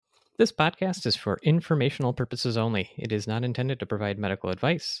This podcast is for informational purposes only. It is not intended to provide medical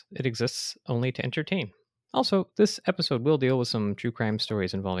advice. It exists only to entertain. Also, this episode will deal with some true crime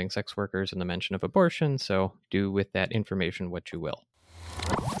stories involving sex workers and the mention of abortion, so do with that information what you will.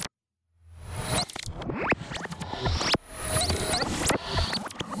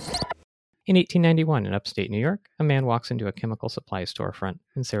 In 1891, in upstate New York, a man walks into a chemical supply storefront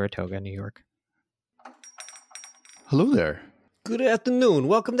in Saratoga, New York. Hello there. Good afternoon.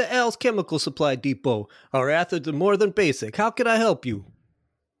 Welcome to Al's Chemical Supply Depot. Our methods are more than basic. How can I help you?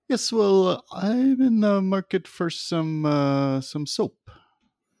 Yes, well, I'm in the market for some soap.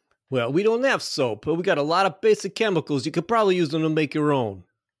 Well, we don't have soap, but we got a lot of basic chemicals. You could probably use them to make your own.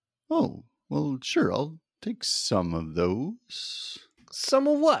 Oh, well, sure, I'll take some of those. Some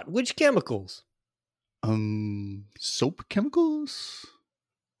of what? Which chemicals? Soap chemicals?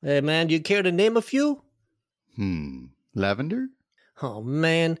 Hey, man, do you care to name a few? Lavender? Oh,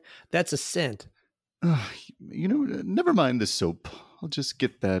 man, that's a scent. Never mind the soap. I'll just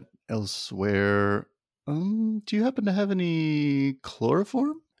get that elsewhere. Do you happen to have any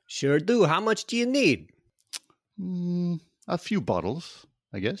chloroform? Sure do. How much do you need? A few bottles,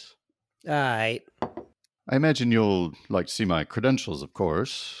 I guess. All right. I imagine you'll like to see my credentials, of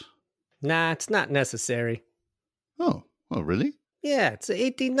course. Nah, it's not necessary. Oh, really? Yeah, it's the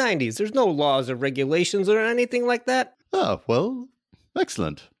 1890s. There's no laws or regulations or anything like that. Oh, well,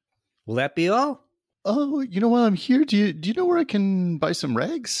 excellent. Will that be all? Oh, while I'm here, do you know where I can buy some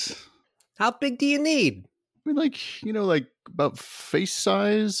rags? How big do you need? I mean, like about face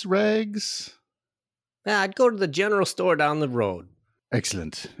size rags? I'd go to the general store down the road.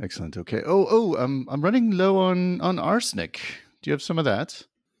 Excellent. Okay. I'm running low on arsenic. Do you have some of that?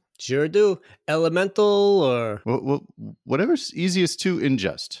 Sure do. Elemental or... Well, whatever's easiest to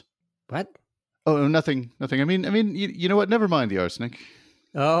ingest. What? Oh, nothing. I mean, you know what? Never mind the arsenic.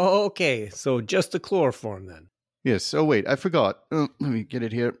 Oh, okay. So just the chloroform then. Yes. Oh, wait. I forgot. Let me get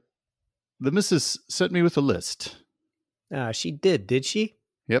it here. The missus sent me with a list. She did she?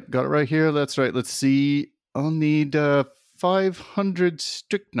 Yep. Got it right here. That's right. Let's see. I'll need 500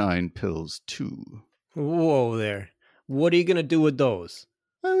 strychnine pills, too. Whoa there. What are you going to do with those?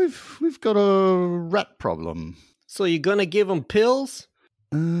 We've got a rat problem. So you're going to give them pills?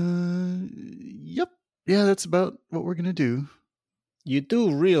 Yep. Yeah, that's about what we're going to do. You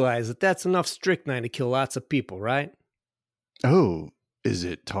do realize that that's enough strychnine to kill lots of people, right? Oh, is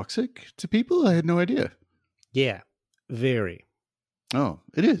it toxic to people? I had no idea. Yeah, very. Oh,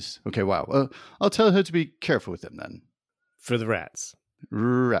 it is? Okay, wow. I'll tell her to be careful with them then. For the rats.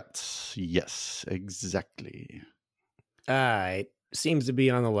 Rats, yes, exactly. All right. Seems to be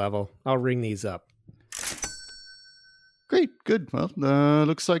on the level. I'll ring these up. Great, good. Well,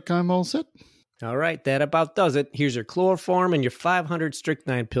 looks like I'm all set. All right, that about does it. Here's your chloroform and your 500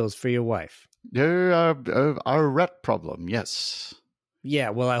 strychnine pills for your wife. Our rat problem, yes. Yeah,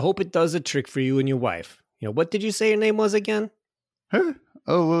 well, I hope it does a trick for you and your wife. What did you say your name was again? Her?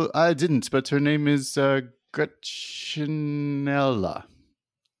 Oh, well, I didn't, but her name is Gretchenella.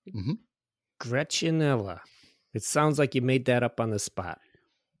 Mm-hmm. Gretchenella. It sounds like you made that up on the spot.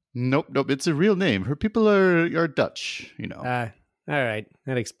 Nope. It's a real name. Her people are Dutch, All right.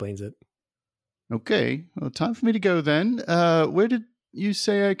 That explains it. Okay. Well, time for me to go then. Where did you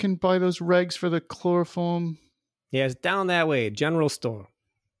say I can buy those rags for the chloroform? Yeah, it's down that way, general store.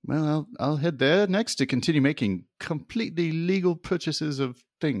 Well, I'll head there next to continue making completely legal purchases of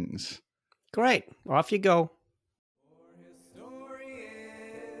things. Great. Off you go.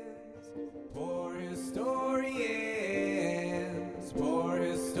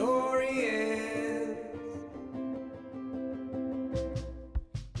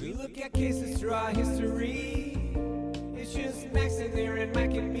 Cases through our history. It's just Max and there and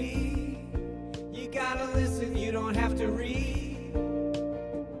Mike and me. You gotta listen, you don't have to read.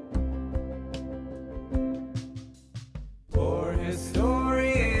 Poor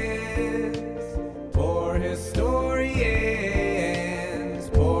historians, poor historians,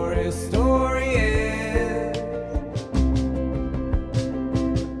 poor historians.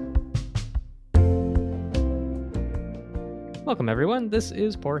 Welcome, everyone. This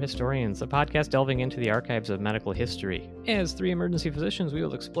is Poor Historians, a podcast delving into the archives of medical history. As three emergency physicians, we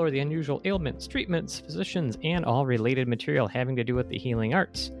will explore the unusual ailments, treatments, physicians, and all related material having to do with the healing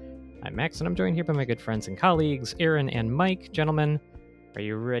arts. I'm Max, and I'm joined here by my good friends and colleagues, Aaron and Mike. Gentlemen, are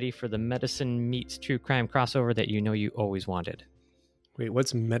you ready for the medicine meets true crime crossover that you know you always wanted? Wait,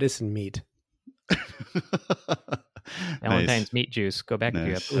 what's medicine meat? Valentine's meat juice. Go back to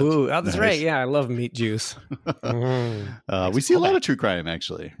the episode. Ooh, that's right. Yeah, I love meat juice. We see a lot of true crime,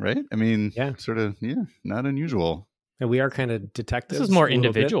 actually, right? I mean, yeah, sort of, not unusual. And we are kind of detectives. This is more a little bit.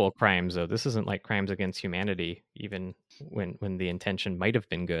 individual crimes, though. This isn't like crimes against humanity, even when the intention might have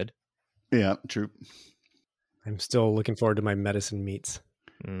been good. Yeah, true. I'm still looking forward to my medicine meats.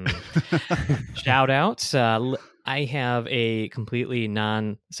 Shout outs. I have a completely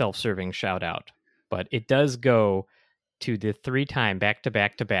non-self-serving shout out, but it does go to the 3-time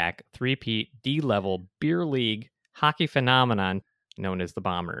back-to-back-to-back three-peat D-level beer league hockey phenomenon known as the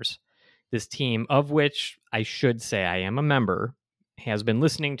Bombers. This team, of which I should say I am a member, has been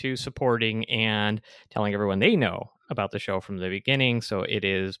listening to, supporting, and telling everyone they know about the show from the beginning. So it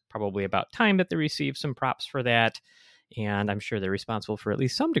is probably about time that they receive some props for that. And I'm sure they're responsible for at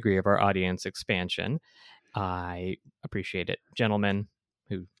least some degree of our audience expansion. I appreciate it. Gentlemen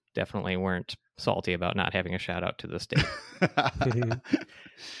who definitely weren't salty about not having a shout out to this day.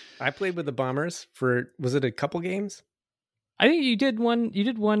 I played with the Bombers for, was it a couple games? I think you did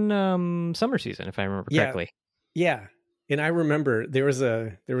one summer season, if I remember correctly. Yeah. And I remember there was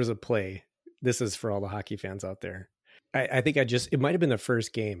a play. This is for all the hockey fans out there. I think it might have been the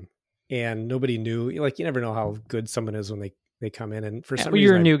first game, and nobody knew. Like, you never know how good someone is when they come in. And for some reason,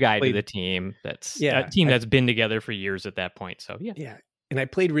 you're a new guy to the team. That's a team that's been together for years at that point. So yeah. And I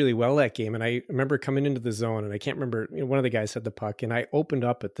played really well that game. And I remember coming into the zone, and I can't remember, one of the guys had the puck, and I opened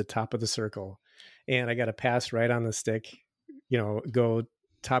up at the top of the circle, and I got a pass right on the stick, go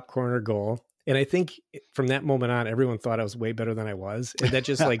top corner goal. And I think from that moment on, everyone thought I was way better than I was. And that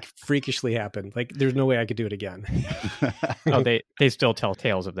just like freakishly happened. Like, there's no way I could do it again. Oh, they still tell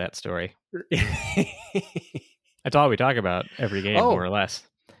tales of that story. That's all we talk about every game, more or less.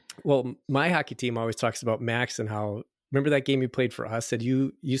 Well, my hockey team always talks about Max and how, remember that game you played for us? Said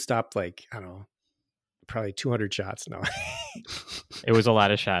you stopped like, I don't know, probably 200 shots. No, it was a lot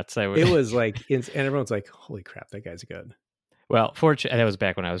of shots. It was like, and everyone's like, holy crap, that guy's good. Well, that was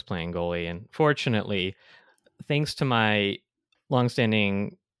back when I was playing goalie. And fortunately, thanks to my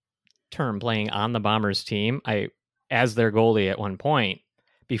longstanding term playing on the Bombers team, as their goalie at one point,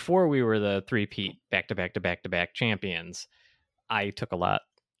 before we were the three-peat back-to-back champions, I took a lot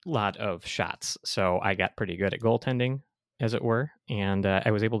of shots. So I got pretty good at goaltending, as it were. And I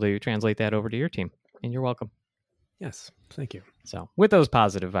was able to translate that over to your team. And you're welcome. Yes, thank you. So with those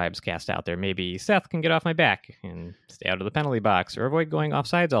positive vibes cast out there, maybe Seth can get off my back and stay out of the penalty box or avoid going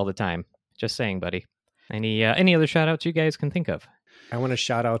offsides all the time. Just saying, buddy. Any other shout outs you guys can think of? I want to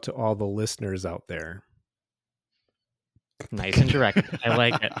shout out to all the listeners out there. Nice and direct. I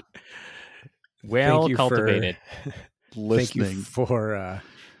like it. Well cultivated. Listening.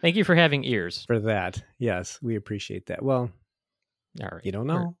 Thank you for having ears. For that. Yes, we appreciate that. Well, all right. You don't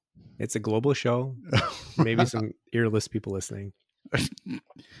know. It's a global show. Maybe some earless people listening.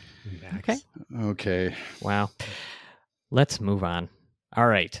 Okay. Wow. Let's move on. All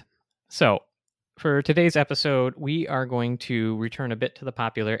right. So for today's episode, we are going to return a bit to the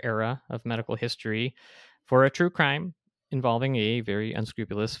popular era of medical history for a true crime involving a very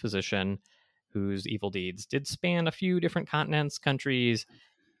unscrupulous physician whose evil deeds did span a few different continents, countries,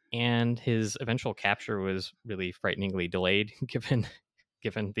 and his eventual capture was really frighteningly delayed given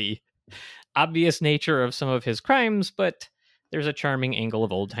the obvious nature of some of his crimes, but there's a charming angle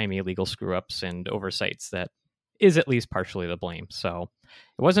of old-timey legal screw-ups and oversights that is at least partially to blame. So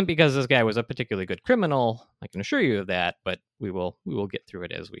it wasn't because this guy was a particularly good criminal, I can assure you of that, but we will get through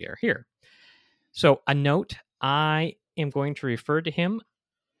it as we are here. So a note, I am going to refer to him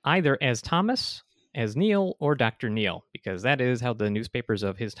either as Thomas, as Neil, or Dr. Neil, because that is how the newspapers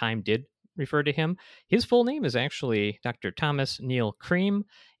of his time did refer to him. His full name is actually Dr. Thomas Neil Cream,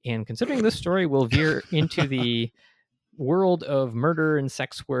 and considering this story will veer into the world of murder and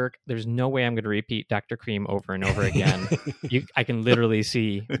sex work, there's no way I'm going to repeat Dr. Cream over and over again. I can literally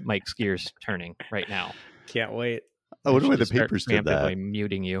see Mike's gears turning right now. Can't wait. I wonder why the papers did that.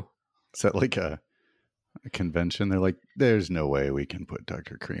 Muting you. Is that like a convention? They're like, there's no way we can put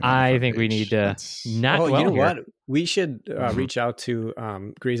Dr. Cream on I think we need to not. Oh, you know what? We should reach out to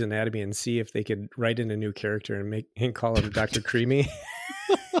Grey's Anatomy and see if they could write in a new character and call him Dr. Creamy.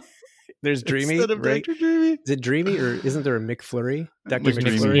 There's Dreamy, right? Dr. Dreamy? Is it Dreamy, or isn't there a McFlurry? Dr.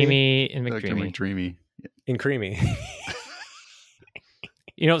 McDreamy and McDreamy. McDreamy. And Creamy.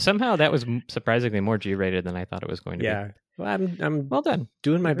 Somehow that was surprisingly more G-rated than I thought it was going to be. Yeah. Well, I'm well done.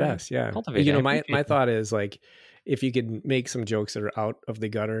 Doing my best. Yeah. My thought is like, if you could make some jokes that are out of the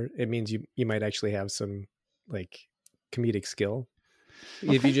gutter, it means you might actually have some like comedic skill.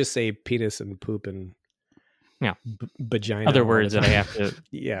 Okay. If you just say penis and poop and vagina, other words that I have to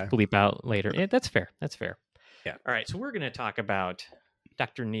yeah bleep out later. Yeah, that's fair. Yeah. All right. So we're going to talk about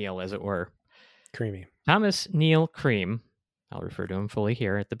Dr. Neil, as it were. Creamy. Thomas Neil Cream, I'll refer to him fully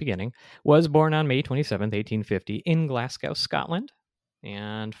here at the beginning, was born on May 27th, 1850 in Glasgow, Scotland.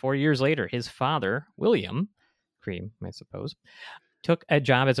 And 4 years later, his father, William Cream, I suppose, took a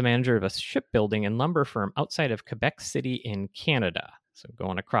job as a manager of a shipbuilding and lumber firm outside of Quebec City in Canada. So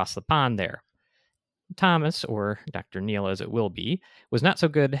going across the pond there. Thomas, or Dr. Neil as it will be, was not so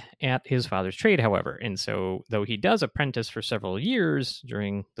good at his father's trade, however. And so, though he does apprentice for several years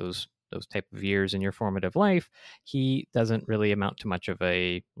during those type of years in your formative life, he doesn't really amount to much of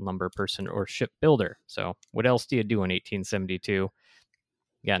a lumber person or shipbuilder. So what else do you do in 1872? You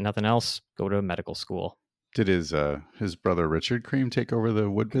got nothing else? Go to medical school. Did his brother Richard Cream take over the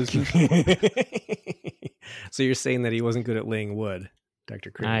wood business? So you're saying that he wasn't good at laying wood,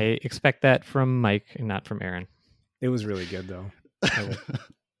 Dr. Cream? I expect that from Mike and not from Aaron. It was really good, though.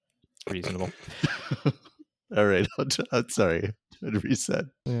 Reasonable. All right. Sorry. To reset.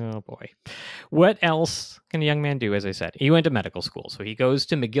 Oh, boy. What else can a young man do? As I said, he went to medical school. So he goes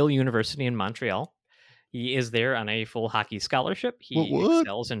to McGill University in Montreal. He is there on a full hockey scholarship. He What?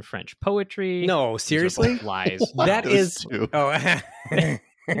 excels in French poetry. No, These are seriously? both lies. That Those is... two. Oh,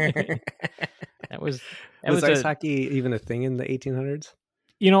 That was was ice hockey even a thing in the 1800s?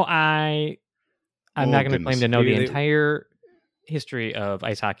 You know, I'm Oh, not going to claim goodness. to know Maybe the they- entire history of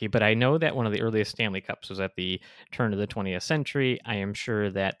ice hockey, but I know that one of the earliest Stanley Cups was at the turn of the 20th century. I am sure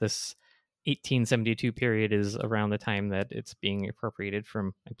that this 1872 period is around the time that it's being appropriated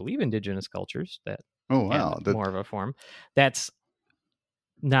from, I believe, indigenous cultures that Oh, wow. had more of a form. That's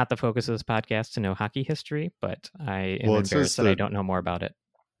not the focus of this podcast to know hockey history, but I am Well, it says embarrassed that I that- don't know more about it.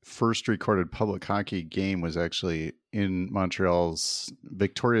 First recorded public hockey game was actually in Montreal's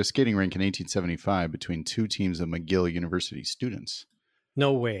Victoria Skating Rink in 1875 between two teams of McGill University students.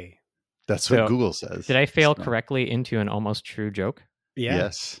 No way. That's So, what Google says. Did I fail It's not- correctly into an almost true joke? Yeah.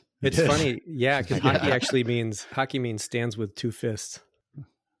 Yes. It's Yes. funny. Yeah, because Yeah. hockey means stands with two fists.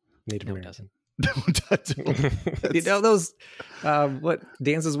 Native No, it American. That's- You know those what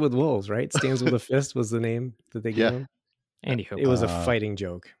Dances with Wolves, right? Stands with a fist was the name that they gave Yeah. him. Anywho. It was a Uh, fighting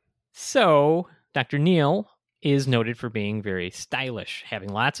joke. So, Dr. Neil is noted for being very stylish, having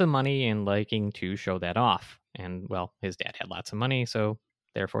lots of money and liking to show that off. And, well, his dad had lots of money, so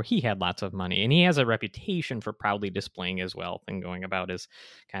therefore he had lots of money. And he has a reputation for proudly displaying his wealth and going about as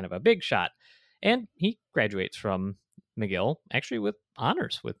kind of a big shot. And he graduates from McGill, actually with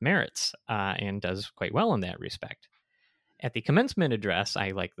honors, with merits, and does quite well in that respect. At the commencement address, I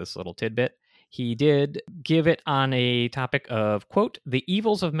like this little tidbit. He did give it on a topic of, quote, the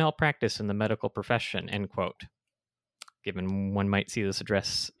evils of malpractice in the medical profession, end quote. Given one might see this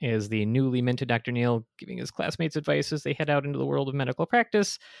address as the newly minted Dr. Neil giving his classmates advice as they head out into the world of medical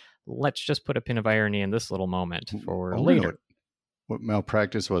practice, let's just put a pin of irony in this little moment for I wonder later. What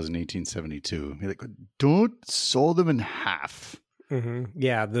malpractice was in 1872. You're like, don't saw them in half. Mm-hmm.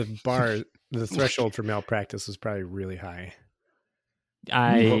 Yeah, the threshold for malpractice was probably really high.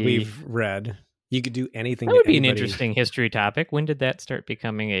 What we've read, you could do anything. That to would be an anybody. interesting history topic. When did that start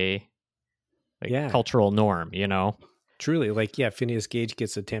becoming a Yeah. cultural norm, you know? Truly, like, yeah, Phineas Gage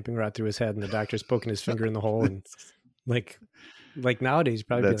gets a tamping rod through his head, and the doctor's poking his finger in the hole, and like nowadays, you'd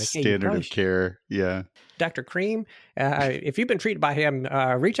probably That's be like, hey, you standard probably of care. Yeah. Dr. Cream, if you've been treated by him,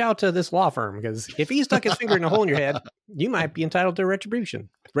 reach out to this law firm, because if he stuck his finger in a hole in your head, you might be entitled to restitution.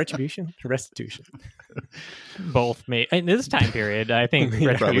 Restitution? Restitution. Both may in this time period, I think Yeah.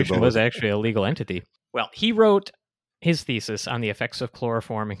 retribution Probably was both. actually a legal entity. Well, he wrote his thesis on the effects of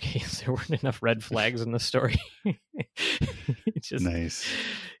chloroform in case there weren't enough red flags in the story. It's just Nice.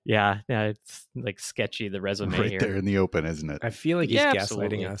 yeah, it's like sketchy the resume Right here. there in the open, isn't it? I feel like he's Yeah, gaslighting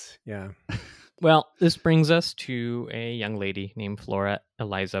absolutely. us. Yeah. Well, this brings us to a young lady named Flora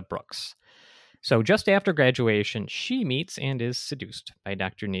Eliza Brooks. So just after graduation, she meets and is seduced by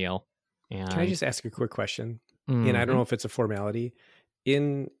Dr. Neil. And Can I just ask a quick question? And I don't know if it's a formality.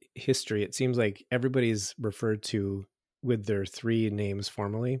 In history, it seems like everybody's referred to with their three names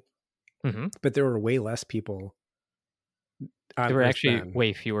formally, Mhm. but there were way less people. on There were Earth actually then.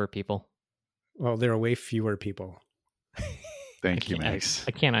 way fewer people. Well, there are way fewer people. Thank you, I- Max.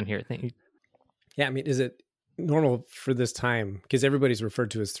 I can't unhear it. Thank you. Yeah, I mean, is it normal for this time? Because everybody's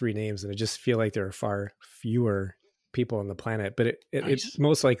referred to as three names, and I just feel like there are far fewer people on the planet. But it Nice.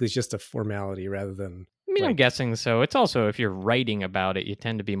 most likely is just a formality rather than. I mean, I'm Like- guessing so. It's also, if you're writing about it, you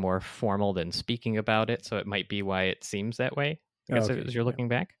tend to be more formal than speaking about it. So it might be why it seems that way. I guess Okay, as you're yeah. looking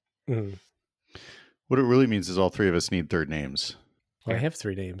back. Mhm. What it really means is all three of us need third names. Well, I Fair. have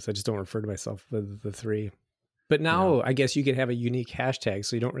three names. I just don't refer to myself with the three. But now I guess you could have a unique hashtag,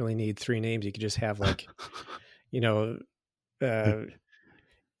 so you don't really need three names. You could just have like,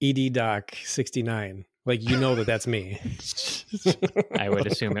 ED Doc 69. Like, you know that's me. I would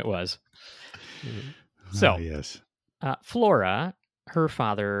assume it was. Oh, So, yes. Flora, her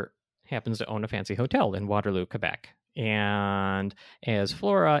father happens to own a fancy hotel in Waterloo, Quebec. And as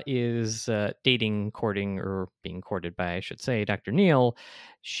Flora is courting, or being courted by, I should say, Dr. Neal,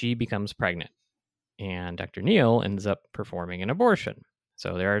 she becomes pregnant. And Dr. Neal ends up performing an abortion.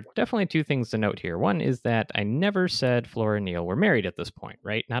 So there are definitely two things to note here. One is that I never said Flora and Neal were married at this point,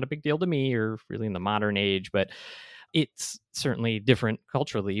 right? Not a big deal to me, or really in the modern age, but it's certainly different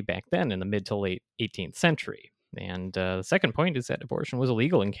culturally back then in the mid to late 18th century. And the second point is that abortion was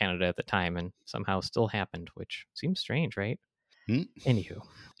illegal in Canada at the time and somehow still happened, which seems strange, right? Anywho,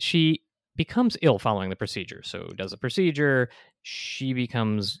 she becomes ill following the procedure. So does the procedure. She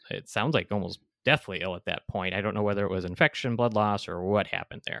becomes, it sounds like, almost deathly ill at that point. I don't know whether it was infection, blood loss, or what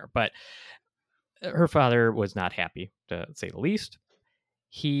happened there. But her father was not happy, to say the least.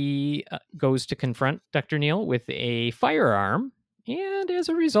 He goes to confront Dr. Neal with a firearm. And as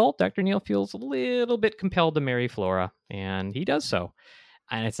a result, Dr. Neal feels a little bit compelled to marry Flora, and he does so.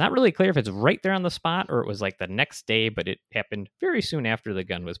 And it's not really clear if it's right there on the spot or it was like the next day, but it happened very soon after the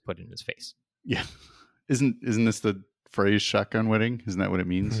gun was put in his face. Yeah. Isn't this the phrase shotgun wedding? Isn't that what it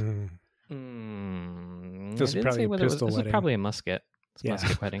means? This is probably a pistol wedding. This is probably a musket. It's a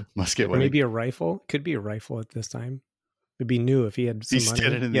musket wedding. Musket Or wedding. maybe a rifle. Could be a rifle at this time. It'd be new if he had some He's money.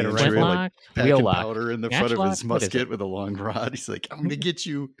 standing in He had the a entry, rifle. like packing wheel-lock, powder in the front of matchlock, his what is musket it? with a long rod. He's like, I'm going to get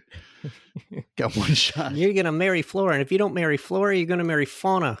you. Got one shot. You're going to marry Flora, and if you don't marry Flora, you're going to marry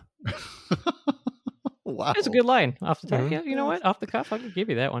Fauna. Wow. That's a good line off the top. Mhm. Yeah, you know what? Off the cuff, I can give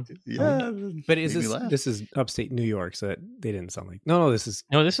you that one. Yeah. But is Made me laugh. this is upstate New York, so that they didn't sound like. No, this is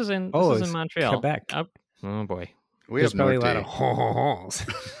No, this is in it's Montreal. Quebec. Oh boy. We There's have probably a Norte. lot of ho-ho-hos.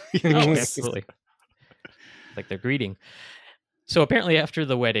 Oh, absolutely. Like they're greeting. So apparently after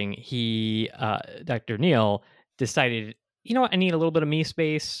the wedding, Dr. Neal decided, you know what, I need a little bit of me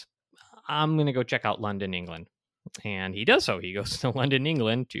space. I'm going to go check out London, England. And he does so. He goes to London,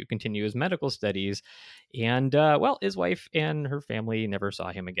 England to continue his medical studies. And, his wife and her family never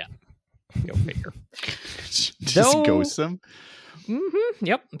saw him again. Go figure. Just Though- ghost him. Mm-hmm.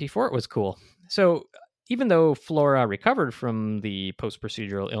 Yep. Before it was cool. So even though Flora recovered from the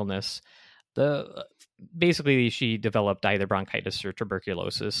post-procedural illness, basically she developed either bronchitis or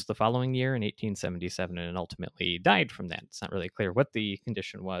tuberculosis the following year in 1877 and ultimately died from that. It's not really clear what the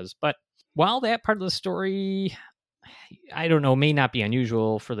condition was. But while that part of the story, I don't know, may not be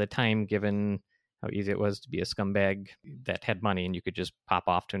unusual for the time given how easy it was to be a scumbag that had money and you could just pop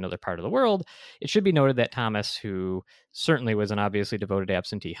off to another part of the world, it should be noted that Thomas, who certainly was an obviously devoted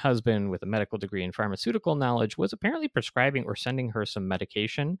absentee husband with a medical degree and pharmaceutical knowledge, was apparently prescribing or sending her some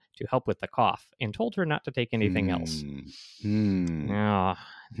medication to help with the cough and told her not to take anything else. Now,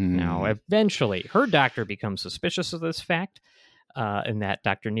 eventually, her doctor becomes suspicious of this fact, and that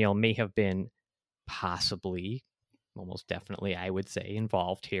Dr. Neal may have been possibly, almost definitely, I would say,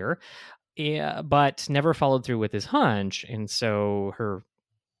 involved here. Yeah, but never followed through with his hunch, and so her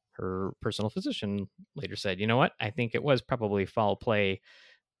personal physician later said, "You know what? I think it was probably foul play,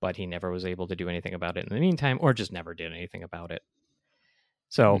 but he never was able to do anything about it in the meantime, or just never did anything about it."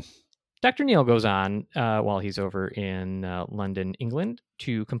 So, Dr. Neal goes on while he's over in London, England,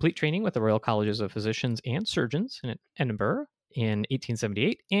 to complete training with the Royal Colleges of Physicians and Surgeons in Edinburgh in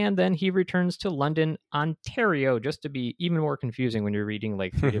 1878, and then he returns to London, Ontario, just to be even more confusing when you're reading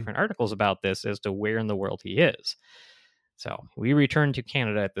like 3 different articles about this as to where in the world he is. So we return to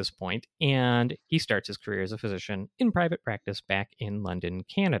Canada at this point, and he starts his career as a physician in private practice back in London,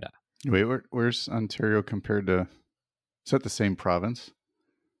 Canada. Wait, where's Ontario compared to? Is that the same province?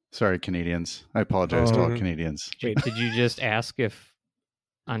 Sorry, Canadians. I apologize to all Canadians. Wait, did you just ask if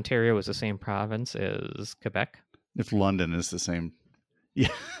Ontario was the same province as Quebec? If London is the same. Yeah.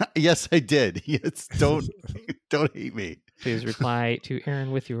 Yes, I did. Yes. Don't hate me. Please reply to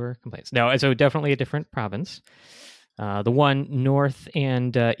Aaron with your complaints. No, so definitely a different province. The one north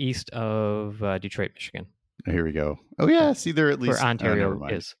and east of Detroit, Michigan. Here we go. Oh yeah, see there at least Where Ontario never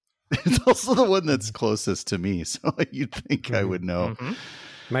mind. is. It's also the one that's closest to me, so you'd think I would know. Mhm.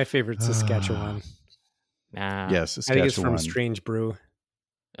 My favorite's Saskatchewan. Yes, I think it's Saskatchewan. from Strange Brew.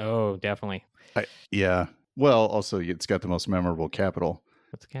 Oh, definitely. Yeah. Well, also it's got the most memorable capital,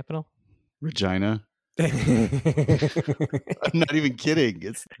 What's the capital? Regina. I'm not even kidding.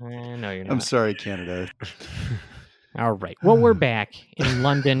 No, you're not. I'm sorry, Canada. All right. Well, we're back in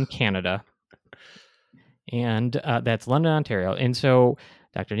London, Canada. And that's London, Ontario. And so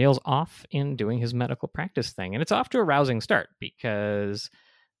Dr. Neal's off in doing his medical practice thing. And it's off to a rousing start because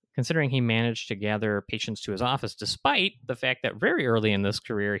considering he managed to gather patients to his office, despite the fact that very early in this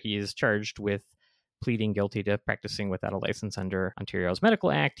career, he is charged with pleading guilty to practicing without a license under Ontario's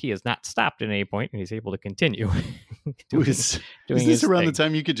Medical Act. He is not stopped at any point, and he's able to continue doing Is his this around the thing.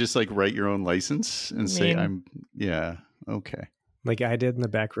 time you could just like write your own license and say, yeah, okay. Like I did in the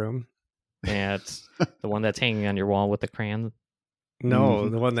back room. Yeah, it's the one that's hanging on your wall with the crayon. No,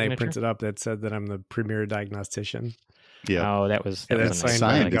 Mhm. the one they Signature? printed up that said that I'm the premier diagnostician. Yeah. Oh, that was Yeah, that that's was a nice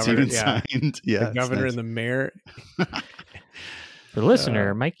signed by Signed. the It's governor, even yeah. signed. Yeah. The governor and the mayor. For the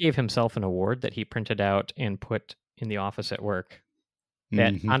listener, Mike gave himself an award that he printed out and put in the office at work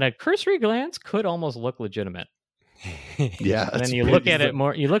that Mhm. on a cursory glance could almost look legitimate. Yeah. And that's then you weird. look at it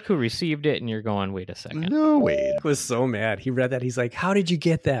more, you look who received it, and you're going, wait a second. No, wait. He was so mad. He read that. He's like, how did you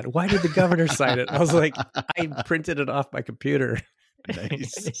get that? Why did the governor sign it? I was like, I printed it off my computer.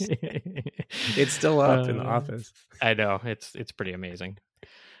 Nice. It's still up in the Uh, office. I know, it's pretty amazing.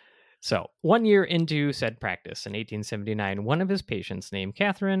 So 1 year into said practice, in 1879, one of his patients named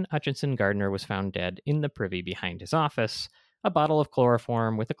Catherine Hutchinson Gardner was found dead in the privy behind his office. A bottle of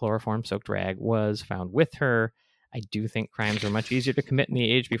chloroform with a chloroform-soaked rag was found with her. I do think crimes were much easier to commit in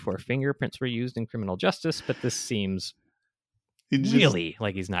the age before fingerprints were used in criminal justice, but this seems He just, really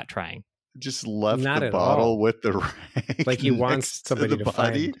like he's not trying. just left Not the at bottle all. with the rag. Like he wants next somebody the to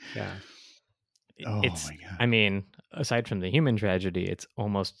body. find. Yeah. Oh It's, my god. I mean, aside from the human tragedy, it's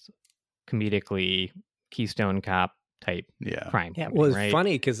almost comedically Keystone Cop type Yeah. crime. Yeah, comedy, well, it's right?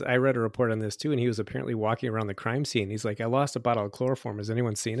 funny because I read a report on this too, and he was apparently walking around the crime scene. He's like, I lost a bottle of chloroform. Has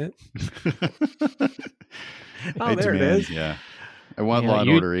anyone seen it? Oh, I there it demand, is. Yeah. I want You know, Law and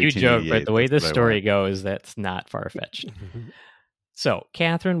you- Order You 1888. joke, but the way That's this what I story want. goes, that's not far-fetched. So,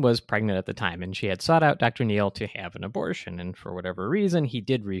 Catherine was pregnant at the time, and she had sought out Dr. Neal to have an abortion. And for whatever reason, he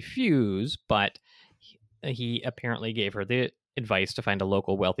did refuse, but he apparently gave her the advice to find a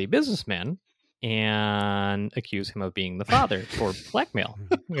local wealthy businessman and accuse him of being the father for blackmail.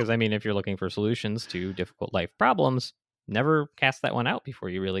 Because, I mean, if you're looking for solutions to difficult life problems, never cast that one out before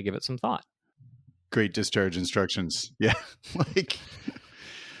you really give it some thought. Great discharge instructions. Yeah. Like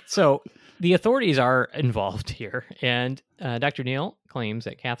So the authorities are involved here, and Dr. Neal claims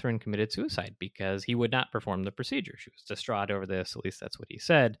that Catherine committed suicide because he would not perform the procedure. She was distraught over this, at least that's what he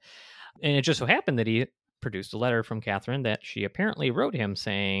said. And it just so happened that he produced a letter from Catherine that she apparently wrote him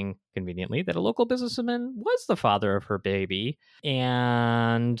saying, conveniently, that a local businessman was the father of her baby,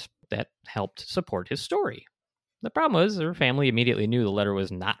 and that helped support his story. The problem was her family immediately knew the letter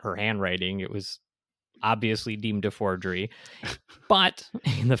was not her handwriting. It was obviously deemed a forgery. But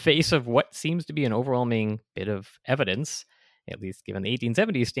in the face of what seems to be an overwhelming bit of evidence, at least given the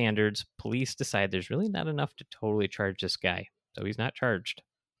 1870s standards, police decide there's really not enough to totally charge this guy. So he's not charged.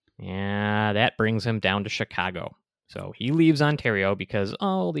 Yeah, that brings him down to Chicago. So he leaves Ontario because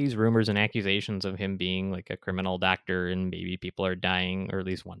all these rumors and accusations of him being like a criminal doctor and maybe people are dying, or at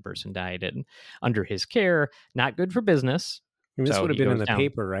least one person died under his care. Not good for business. And this So would have he been in goes the down.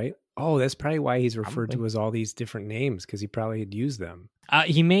 paper, right? Oh, that's probably why he's referred Probably. to as all these different names, because he probably had used them.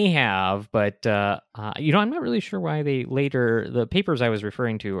 He may have, but I'm not really sure why they later. The papers I was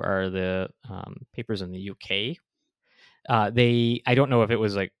referring to are the papers in the UK. I don't know if it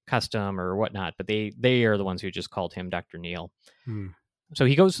was like custom or whatnot, but they are the ones who just called him Dr. Neal. So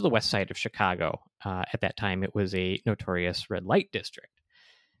he goes to the west side of Chicago. At that time, it was a notorious red light district.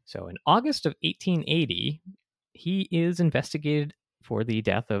 So in August of 1880, he is investigated for the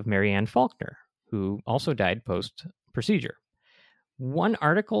death of Mary Ann Faulkner, who also died post-procedure. One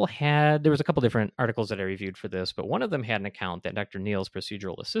article there was a couple different articles that I reviewed for this, but one of them had an account that Dr. Neal's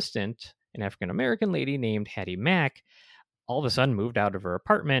procedural assistant, an African-American lady named Hattie Mack, all of a sudden moved out of her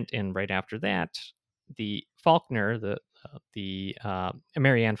apartment, and right after that, the Faulkner,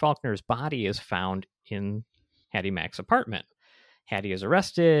 Mary Ann Faulkner's body is found in Hattie Mack's apartment. Hattie is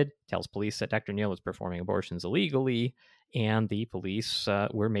arrested, tells police that Dr. Neal was performing abortions illegally, and the police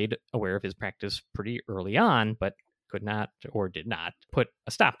were made aware of his practice pretty early on, but could not or did not put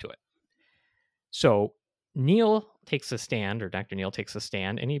a stop to it. So Dr. Neal takes a stand,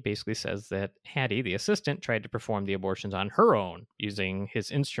 and he basically says that Hattie, the assistant, tried to perform the abortions on her own using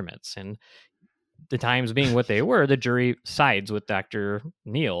his instruments. And the times being what they were, the jury sides with Dr.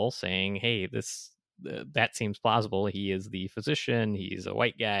 Neal, saying, hey, that seems plausible. He is the physician. He's a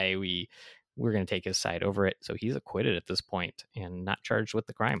white guy. We're going to take his side over it. So he's acquitted at this point and not charged with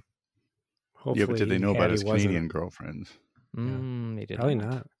the crime. Hopefully, yeah, but did they know about his Hattie wasn't. Canadian girlfriend? They did Probably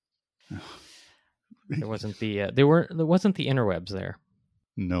not. There wasn't there wasn't the interwebs there.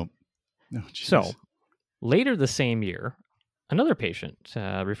 Nope. No. Geez. So later the same year, another patient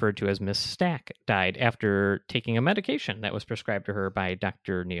referred to as Miss Stack died after taking a medication that was prescribed to her by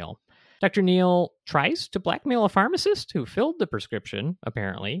Dr. Neal. Dr. Neal tries to blackmail a pharmacist who filled the prescription,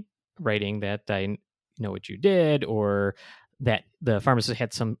 apparently, writing that know what you did, or that the pharmacist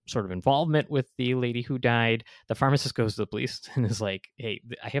had some sort of involvement with the lady who died. The pharmacist goes to the police and is like, hey,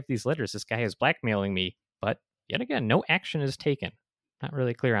 I have these letters. This guy is blackmailing me. But yet again, no action is taken. Not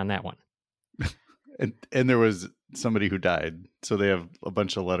really clear on that one. And there was somebody who died. So they have a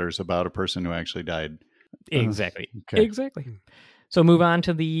bunch of letters about a person who actually died. Exactly. Okay. Exactly. So move on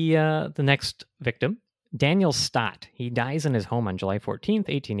to the next victim, Daniel Stott. He dies in his home on July 14th,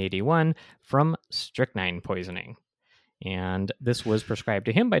 1881 from strychnine poisoning. And this was prescribed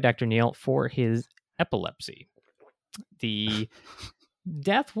to him by Dr. Neal for his epilepsy. The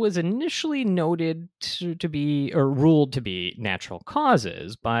death was initially noted to be, or ruled to be, natural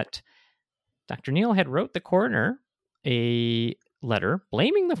causes, but Dr. Neal had wrote the coroner a letter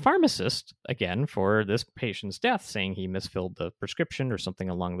blaming the pharmacist again for this patient's death, saying he misfilled the prescription or something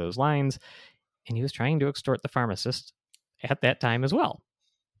along those lines, and he was trying to extort the pharmacist at that time as well.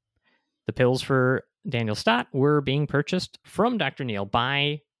 The pills for Daniel Stott were being purchased from Dr. Neal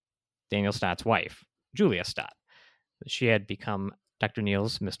by Daniel Stott's wife, Julia Stott. She had become Dr.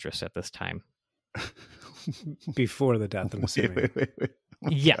 Neal's mistress at this time. Before the death, I'm assuming. Wait. Oh,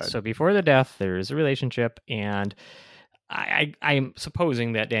 Yes, God. so before the death, there is a relationship, and I'm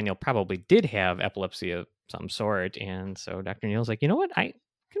supposing that Daniel probably did have epilepsy of some sort, and so Dr. Neal's like, you know what, I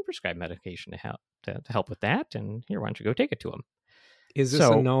can prescribe medication to help with that, and here, why don't you go take it to him? Is this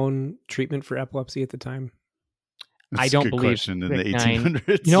a known treatment for epilepsy at the time? That's I a don't good believe question in the strychnine-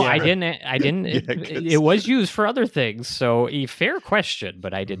 1800s. No, Yeah. I didn't. Yeah, 'cause- It was used for other things, so a fair question,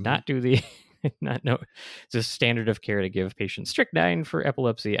 but I did not do the. Not know. It's a standard of care to give patients strychnine for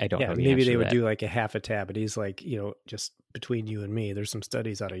epilepsy. I don't know. The Maybe answer they to would that. do like a half a tab, but he's like, just between you and me, there's some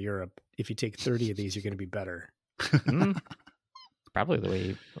studies out of Europe. If you take 30 of these, you're going to be better. Probably the way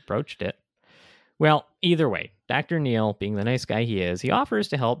he approached it. Well, either way, Dr. Neal, being the nice guy he is, he offers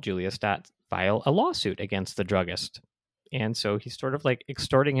to help Julia Stott file a lawsuit against the druggist. And so he's sort of like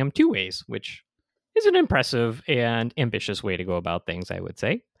extorting him two ways, which is an impressive and ambitious way to go about things, I would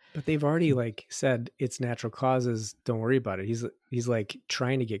say. But they've already like said it's natural causes. Don't worry about it. He's like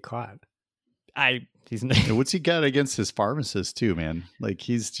trying to get caught. He's And what's he got against his pharmacist too, man? Like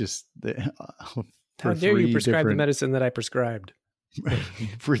he's just How dare you prescribe the medicine that I prescribed?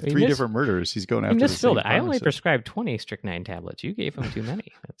 for three different murders. He's going He after the misfilled same it. I only pharmacist. prescribed 20 strychnine tablets. You gave him too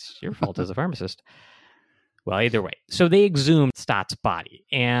many. That's your fault as a pharmacist. Well, either way. So they exhumed Stott's body,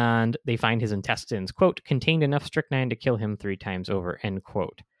 and they find his intestines, quote, contained enough strychnine to kill him 3 times over, end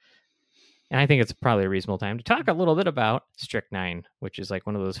quote. And I think it's probably a reasonable time to talk a little bit about strychnine, which is like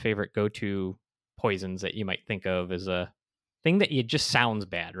one of those favorite go-to poisons that you might think of as a thing that it just sounds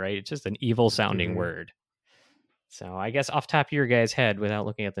bad, right? It's just an evil-sounding word. So I guess off top of your guys' head, without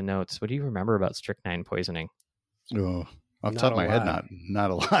looking at the notes, what do you remember about strychnine poisoning? Oh, off the Not top of a my head, lot.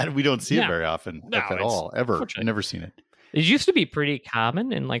 not a lot. We don't see No. it very often, No, if at it's- all, ever. unfortunately. Never seen it. It used to be pretty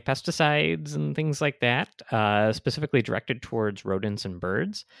common in like pesticides and things like that, specifically directed towards rodents and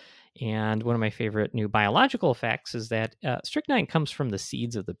birds. And one of my favorite new biological facts is that strychnine comes from the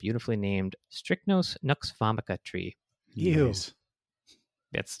seeds of the beautifully named Strychnos nux vomica tree. Ew. Nice.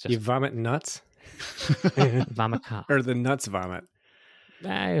 That's You just vomit nuts vomica. or the nuts vomit?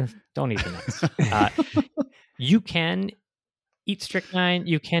 Don't eat the nuts. You can eat strychnine.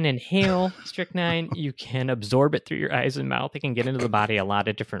 You can inhale strychnine. You can absorb it through your eyes and mouth. It can get into the body a lot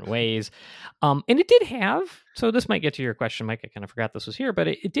of different ways. And it did have, so this might get to your question, Mike. I kind of forgot this was here, but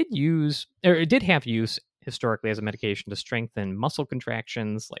it did have use historically as a medication to strengthen muscle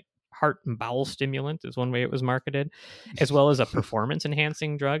contractions, like heart and bowel stimulant is one way it was marketed, as well as a performance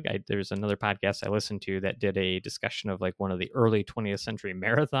enhancing drug. There's another podcast I listened to that did a discussion of like one of the early 20th century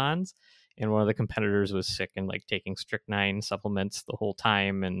marathons, and one of the competitors was sick and like taking strychnine supplements the whole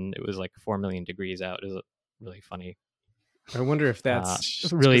time, and it was like 4 million degrees out. It was really funny. I wonder if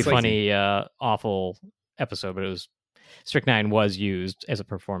that's really it's like- funny, awful episode, but it was strychnine was used as a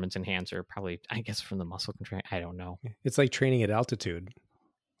performance enhancer, probably, I guess, from the muscle contract. I don't know. It's like training at altitude.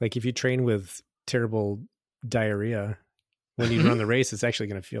 Like if you train with terrible diarrhea, when you run the race, it's actually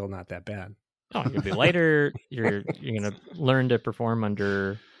going to feel not that bad. Oh, you'll be lighter. You're going to learn to perform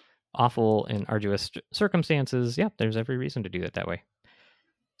under awful and arduous circumstances. Yep, there's every reason to do it that way.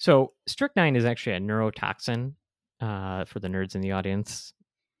 So strychnine is actually a neurotoxin for the nerds in the audience.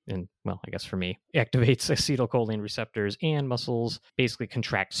 And, well, I guess for me, it activates acetylcholine receptors and muscles basically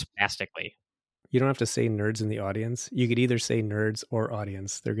contract spastically. You don't have to say nerds in the audience. You could either say nerds or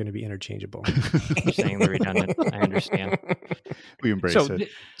audience. They're going to be interchangeable. You're saying they're redundant. I understand. We embrace So it.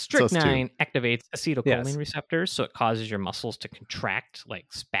 strychnine activates acetylcholine Yes. receptors, so it causes your muscles to contract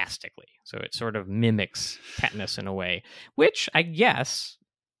like spastically. So it sort of mimics tetanus in a way, which I guess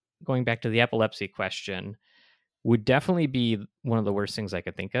going back to the epilepsy question, would definitely be one of the worst things I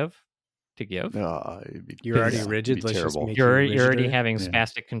could think of to give. You're already it'd rigid. be Let's just terrible. make You're you already rigider. having Yeah.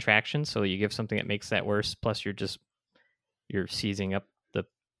 spastic contractions, so you give something that makes that worse. Plus, you're seizing up the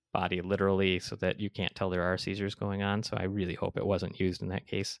body literally, so that you can't tell there are seizures going on. So I really hope it wasn't used in that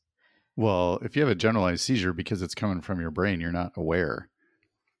case. Well, if you have a generalized seizure because it's coming from your brain, you're not aware.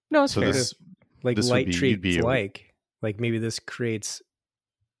 No, it's So fair. this Like this would light be- treats you'd be- like maybe this creates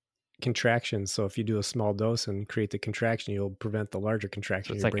contractions. So if you do a small dose and create the contraction, you'll prevent the larger So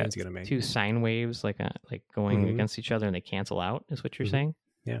contraction it's your like brain's going to make. two sine waves, like going Mhm. against each other, and they cancel out. Is what you're Mhm. saying?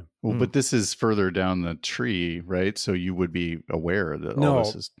 Well, Hmm. but this is further down the tree, right? So you would be aware that all No.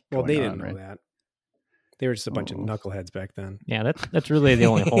 this is Well, going they on, didn't know right? that. They were just a bunch of Oh. knuckleheads back then. Yeah, that's really the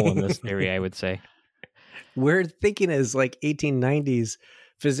only hole in this theory, I would say. We're thinking as like 1890s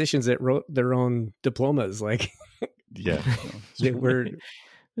physicians that wrote their own diplomas. Like Yeah. they were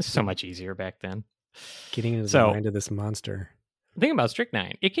It's so much easier back then. getting into So- the mind of this monster. The thing about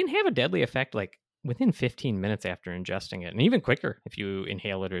strychnine, it can have a deadly effect like within 15 minutes after ingesting it, and even quicker if you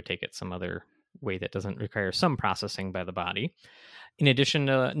inhale it or take it some other way that doesn't require some processing by the body. In addition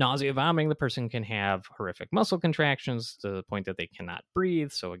to nausea, vomiting, the person can have horrific muscle contractions to the point that they cannot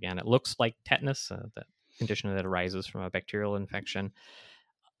breathe. So again, it looks like tetanus, that condition that arises from a bacterial infection.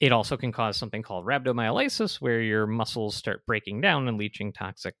 It also can cause something called rhabdomyolysis, where your muscles start breaking down and leaching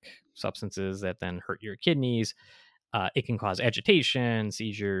toxic substances that then hurt your kidneys. It can cause agitation,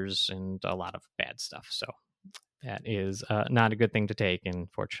 seizures, and a lot of bad stuff. So that is not a good thing to take.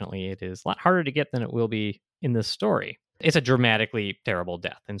 And fortunately, it is a lot harder to get than it will be in this story. It's a dramatically terrible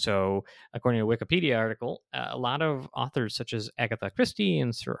death. And so, according to a Wikipedia article, a lot of authors such as Agatha Christie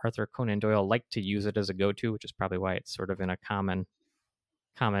and Sir Arthur Conan Doyle like to use it as a go-to, which is probably why it's sort of in a common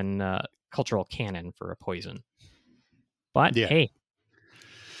cultural canon for a poison. But Yeah. hey,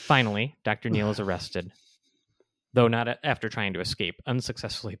 finally, Dr. Neal is arrested, though not after trying to escape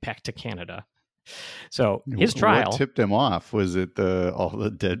unsuccessfully back to Canada. So his trial. What tipped him off? Was it all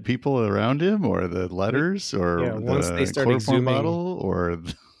the dead people around him, or the letters, or Yeah, once the they started chloroform exhuming- bottle, or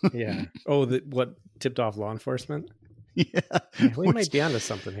Yeah. Oh, what tipped off law enforcement? yeah, Yeah, we Which- might be onto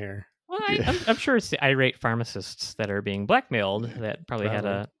something here. Well, Yeah. I'm sure it's the irate pharmacists that are being blackmailed that probably had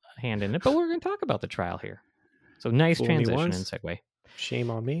a hand in it. But we're going to talk about the trial here. So nice Fool me transition and once. segue.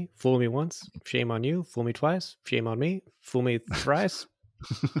 Shame on me. Fool me once. Shame on you. Fool me twice. Shame on me. Fool me thrice.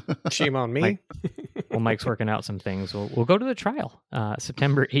 Shame on me. Mike- Well, Mike's working out some things. We'll go to the trial,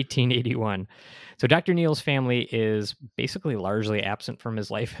 September 1881. So Dr. Neal's family is basically largely absent from his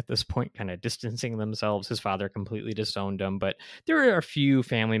life at this point, kind of distancing themselves. His father completely disowned him, but there are a few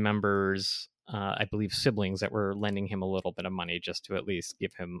family members, I believe siblings, that were lending him a little bit of money just to at least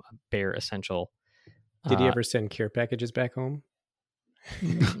give him a bare essential. Did he uh, ever send care packages back home?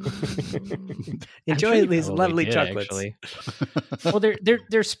 I'm Enjoy sure he these probably lovely did, chocolates. actually. Well,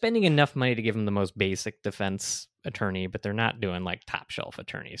 they're spending enough money to give him the most basic defense attorney, but they're not doing like top shelf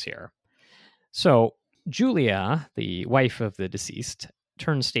attorneys here. So Julia, the wife of the deceased,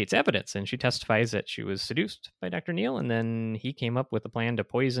 turns state's evidence, and she testifies that she was seduced by Dr. Neal, and then he came up with a plan to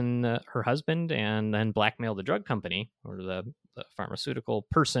poison her husband and then blackmail the drug company or the pharmaceutical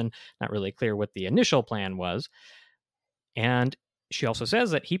person. Not really clear what the initial plan was. And she also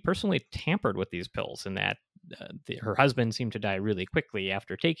says that he personally tampered with these pills and that her husband seemed to die really quickly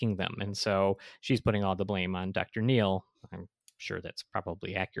after taking them. And so she's putting all the blame on Dr. Neal. I'm sure that's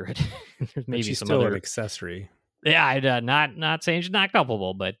probably accurate. There's But maybe she's some still other an accessory. yeah, I'd not saying she's not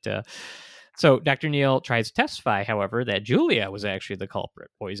culpable, but so Dr. Neal tries to testify, however, that Julia was actually the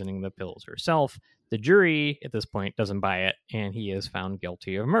culprit, poisoning the pills herself. The jury at this point doesn't buy it, and he is found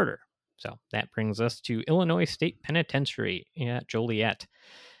guilty of murder. So that brings us to Illinois State Penitentiary at Joliet.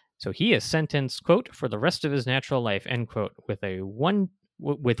 So he is sentenced, quote, for the rest of his natural life, end quote,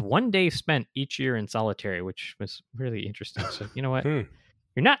 with one day spent each year in solitary, which was really interesting. So you know what? Hmm.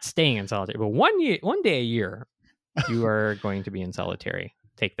 You're not staying in solitary, but one day a year, you are going to be in solitary.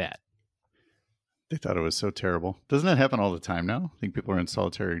 Take that. They thought it was so terrible. Doesn't that happen all the time now? I think people are in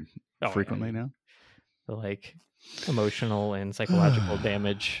solitary frequently now. The like emotional and psychological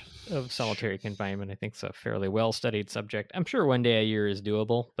damage of solitary confinement, I think, is a fairly well studied subject. I'm sure one day a year is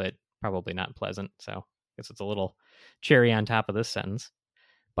doable, but probably not pleasant. So I guess it's a little cherry on top of this sentence.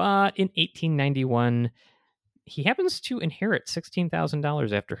 But in 1891, he happens to inherit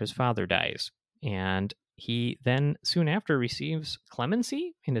 $16,000 after his father dies. And he then soon after receives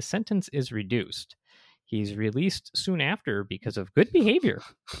clemency and his sentence is reduced. He's released soon after because of good behavior.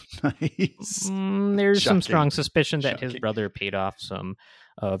 Nice. There's some Shocking. strong suspicion that his Shocking. brother paid off some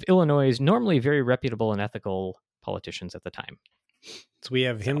of Illinois' normally very reputable and ethical politicians at the time. So we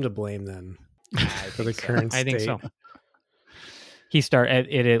have him to blame then I for the think so. current I think state. so.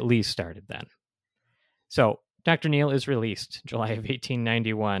 It at least started then. So Dr. Neal is released July of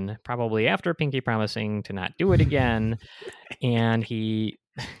 1891, probably after Pinky promising to not do it again. And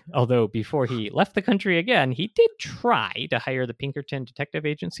although before he left the country again, he did try to hire the Pinkerton Detective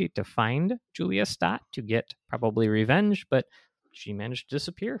Agency to find Julia Stott to get probably revenge, but she managed to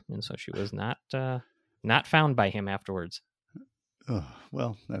disappear, and so she was not found by him afterwards. Oh,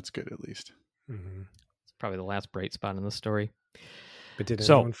 well, that's good at least. Mhm. It's probably the last bright spot in the story. But did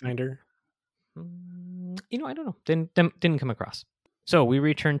So- anyone find her? I don't know. Didn't come across. So we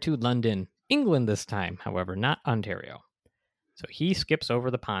return to London, England this time, however, not Ontario. So he skips over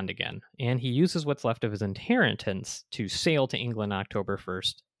the pond again, and he uses what's left of his inheritance to sail to England October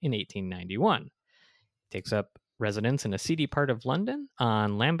 1st in 1891. Takes up residence in a seedy part of London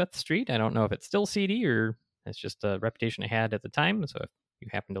on Lambeth Street. I don't know if it's still seedy or it's just a reputation it had at the time. So if you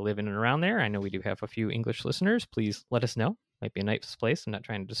happen to live in and around there, I know we do have a few English listeners. Please let us know. Might be a nice place. I'm not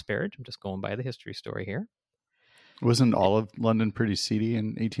trying to disparage. I'm just going by the history story here. Wasn't all of London pretty seedy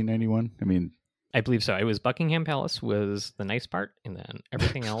in 1891? I mean, I believe so. It was Buckingham Palace was the nice part, and then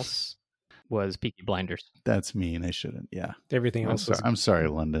everything else was Peaky Blinders. that's mean. I shouldn't. Yeah. Everything else was I'm sorry,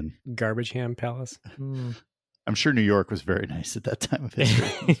 London. Garbage Ham Palace. I'm sure New York was very nice at that time of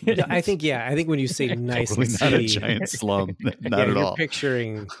history. Yeah, I think when you say nice Totally and not a seedy, giant slum. Not yeah, at you're all.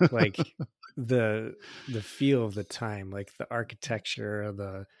 picturing like the feel of the time, like the architecture,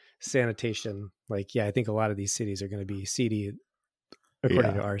 the sanitation. Like, yeah, I think a lot of these cities are going to be seedy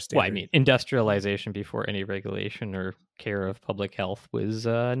according to our standard. Well, I mean, industrialization before any regulation or care of public health was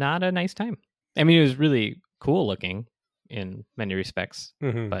not a nice time. I mean, it was really cool looking in many respects,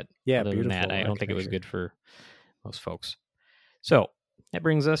 Mhm. but yeah, other than beautiful that, I don't think it was architecture. good for most folks. So that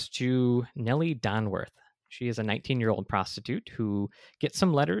brings us to Nellie Donworth. She is a 19-year-old prostitute who gets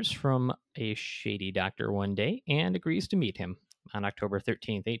some letters from a shady doctor one day and agrees to meet him on October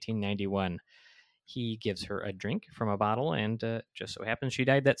 13th, 1891. He gives her a drink from a bottle, and just so happens she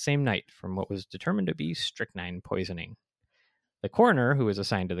died that same night from what was determined to be strychnine poisoning. The coroner, who is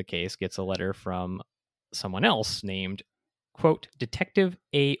assigned to the case, gets a letter from someone else named, quote, Detective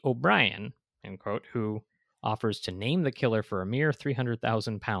A. O'Brien, end quote, who offers to name the killer for a mere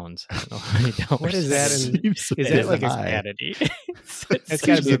 £300,000. I don't know how many dollars. What is that in- Seems a is bit that like a high. insanity? That's got to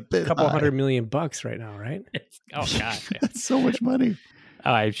seems be a bit a couple high. $100 million right now, right? Oh god, yeah. That's so much money.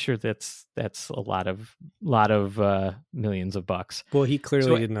 I'm sure that's a lot of millions of bucks. Well, he clearly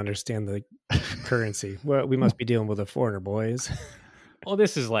So- didn't understand the currency. Well, we must be dealing with a foreigner, boys. Well,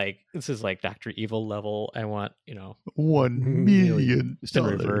 this is like Dr. Evil level. I want, $1 million. just in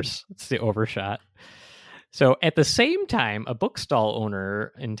reverse. It's the overshot. So at the same time, a bookstall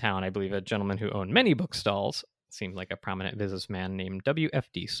owner in town, I believe a gentleman who owned many bookstalls, seemed like a prominent businessman named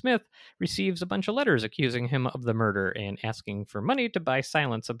W.F.D. Smith, receives a bunch of letters accusing him of the murder and asking for money to buy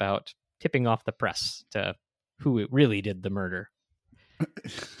silence about tipping off the press to who really did the murder.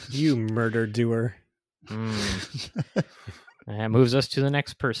 You murder doer. That moves us to the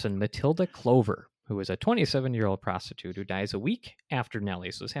next person, Matilda Clover, who is a 27-year-old prostitute who dies a week after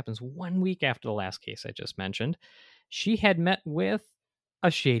Nellie. So this happens 1 week after the last case I just mentioned. She had met with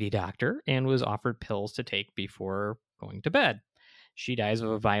a shady doctor and was offered pills to take before going to bed. She dies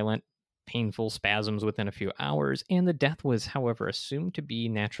of violent, painful spasms within a few hours, and the death was, however, assumed to be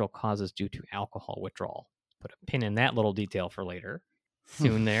natural causes due to alcohol withdrawal. Put a pin in that little detail for later.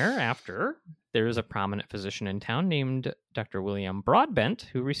 Soon thereafter, there is a prominent physician in town named Dr. William Broadbent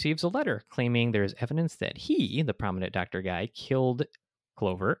who receives a letter claiming there is evidence that he, the prominent doctor guy, killed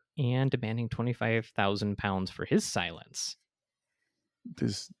Clover and demanding £25,000 for his silence.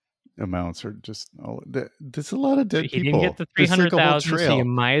 These amounts are just there's a lot of dead He people. didn't get the There's like a whole 300,000, so trail. you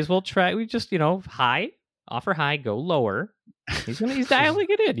might as well try. We just, offer high, go lower. He's dialing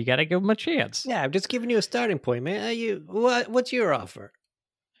it in. You got to give him a chance. Yeah, I'm just giving you a starting point, man. What's your offer?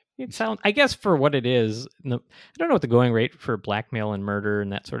 It sounds, I guess, for what it is. I don't know what the going rate for blackmail and murder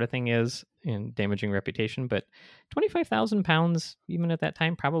and that sort of thing is in damaging reputation, but £25,000 even at that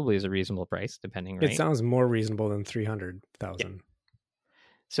time probably is a reasonable price, depending. Right? It sounds more reasonable than 300,000.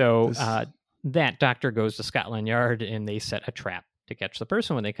 So that doctor goes to Scotland Yard and they set a trap to catch the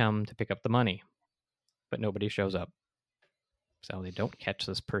person when they come to pick up the money, but nobody shows up. So they don't catch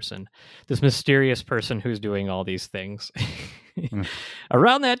this person, this mysterious person who's doing all these things.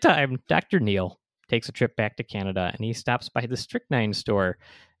 Around that time, Dr. Neal takes a trip back to Canada and he stops by the strychnine store,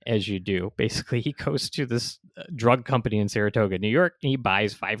 as you do. Basically, he goes to this drug company in Saratoga, New York, and he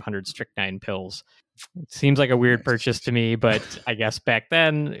buys 500 strychnine pills. It seems like a weird purchase to me, but I guess back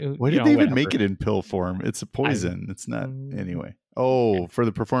then... Why did they even make it in pill form? It's a poison. It's not... Anyway. Oh, for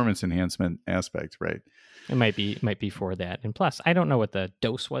the performance enhancement aspect, right? It might be for that. And plus, I don't know what the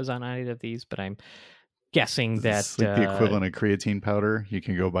dose was on either of these, but I'm guessing that It's like the equivalent of creatine powder. You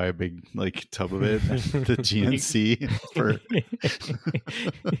can go buy a big tub of it, the GNC for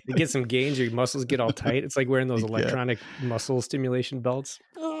You get some gains, your muscles get all tight. It's like wearing those Yeah. electronic muscle stimulation belts.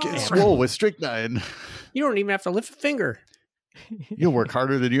 get swole with strychnine. You don't even have to lift a finger. You'll work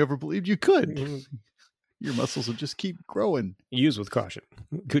harder than you ever believed you could. Your muscles will just keep growing. Use with caution.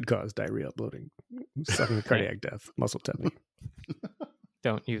 Could cause diarrhea, bloating, sudden cardiac death, muscle tetany.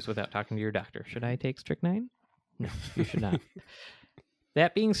 Don't use without talking to your doctor. Should I take strychnine? No, you should not.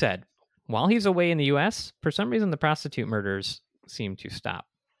 That being said, while he's away in the U.S., for some reason the prostitute murders seem to stop.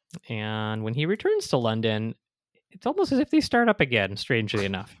 And when he returns to London, it's almost as if they start up again, strangely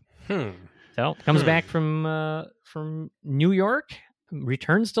enough. So comes back from New York,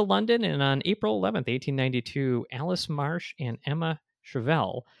 returns to London, and on April 11th, 1892, Alice Marsh and Emma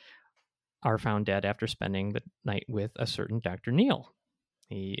Chevelle are found dead after spending the night with a certain Dr. Neal.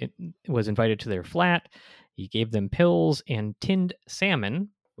 He was invited to their flat. He gave them pills and tinned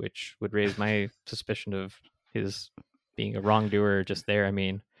salmon, which would raise my suspicion of his being a wrongdoer just there. I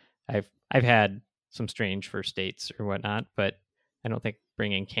mean, I've had some strange first dates or whatnot, but I don't think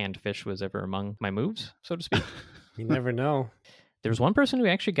bringing canned fish was ever among my moves, so to speak. You never know. There's one person who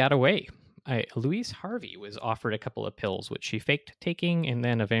actually got away. Louise Harvey was offered a couple of pills, which she faked taking and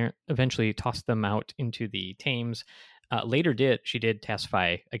then eventually tossed them out into the Thames. She did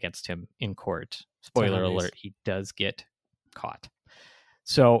testify against him in court. Spoiler alert, he does get caught.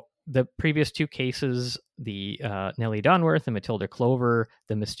 So the previous two cases, the Nellie Dunworth and Matilda Clover,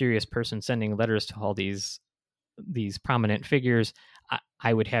 the mysterious person sending letters to all these prominent figures,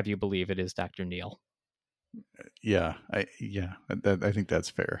 I would have you believe it is Dr. Neal. Yeah, I think that's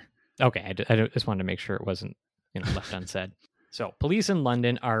fair. Okay, I just wanted to make sure it wasn't left unsaid. So police in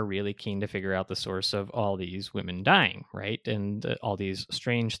London are really keen to figure out the source of all these women dying, right? And all these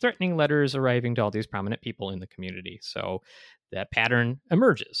strange, threatening letters arriving to all these prominent people in the community. So that pattern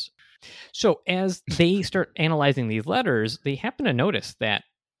emerges. So as they start analyzing these letters, they happen to notice that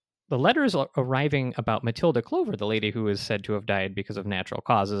the letters arriving about Matilda Clover, the lady who is said to have died because of natural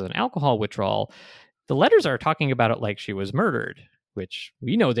causes and alcohol withdrawal, the letters are talking about it like she was murdered, which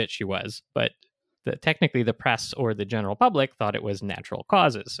we know that she was, but technically the press or the general public thought it was natural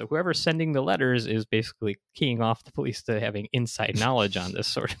causes. So whoever's sending the letters is basically keying off the police to having inside knowledge on this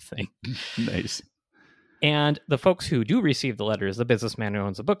sort of thing. Nice. And the folks who do receive the letters, the businessman who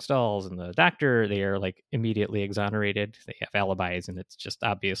owns the bookstalls and the doctor, they are immediately exonerated. They have alibis, and it's just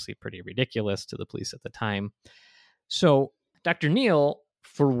obviously pretty ridiculous to the police at the time. So Dr. Neal,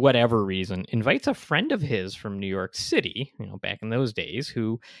 for whatever reason, invites a friend of his from New York City, back in those days,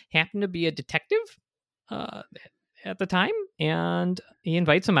 who happened to be a detective at the time. And he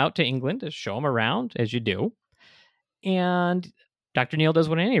invites him out to England to show him around, as you do. And Dr. Neal does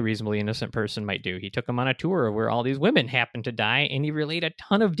what any reasonably innocent person might do. He took him on a tour of where all these women happened to die, and he relayed a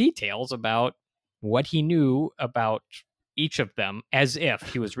ton of details about what he knew about each of them, as if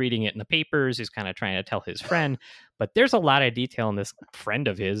he was reading it in the papers. He's kind of trying to tell his friend, but there's a lot of detail, and this friend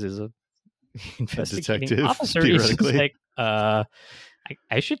of his is a investigating detective, officer. He's just theoretically. like,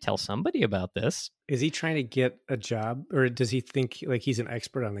 I should tell somebody about this. Is he trying to get a job, or does he think he's an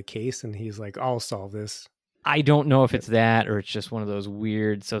expert on the case and he's like, I'll solve this? I don't know if it's that, or it's just one of those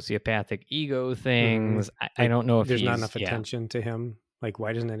weird sociopathic ego things. I don't know if there's not enough attention to him. Like,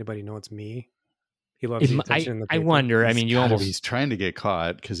 why doesn't anybody know it's me? He loves the attention in the I paper. wonder. I mean, He's trying to get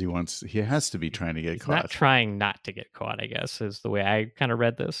caught because he has to be trying to get He's caught. not trying not to get caught, I guess, is the way I kind of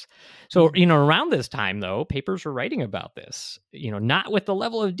read this. So, around this time, though, papers were writing about this, not with the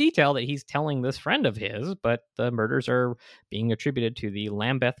level of detail that he's telling this friend of his, but the murders are being attributed to the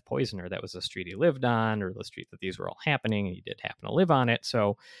Lambeth Poisoner. That was the street he lived on, or the street that these were all happening, and he did happen to live on it.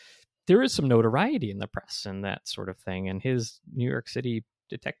 So there is some notoriety in the press and that sort of thing. And his New York City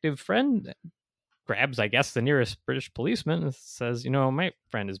detective friend grabs, I guess, the nearest British policeman and says, my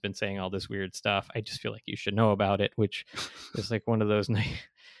friend has been saying all this weird stuff. I just feel like you should know about it, which is like one of those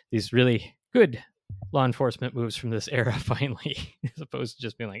these really good law enforcement moves from this era, finally, as opposed to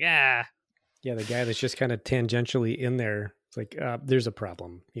just being like, Yeah, the guy that's just kind of tangentially in there. It's like, there's a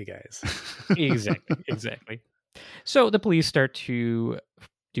problem, you guys. Exactly. So the police start to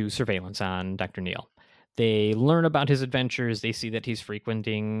do surveillance on Dr. Neal. They learn about his adventures. They see that he's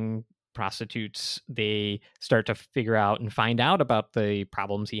frequenting prostitutes. They start to figure out and find out about the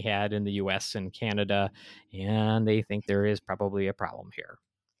problems he had in the US and Canada, and they think there is probably a problem here.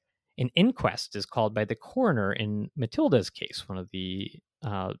 An inquest is called by the coroner in Matilda's case, one of the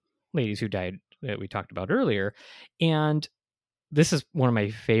ladies who died that we talked about earlier, and this is one of my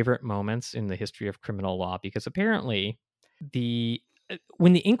favorite moments in the history of criminal law, because apparently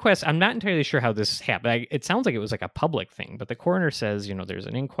when the inquest, I'm not entirely sure how this happened. It sounds like it was like a public thing, but the coroner says, there's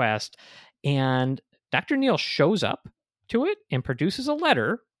an inquest, and Dr. Neal shows up to it and produces a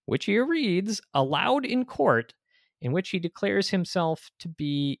letter, which he reads aloud in court, in which he declares himself to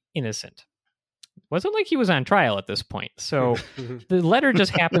be innocent. It wasn't like he was on trial at this point. So the letter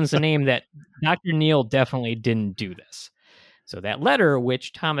just happens to name that Dr. Neal definitely didn't do this. So that letter,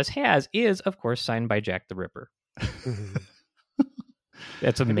 which Thomas has, is, of course, signed by Jack the Ripper.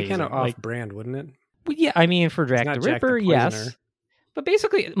 That's amazing. Kind of off-brand, wouldn't it? Well, yeah, I mean, for Jack the Ripper, yes. But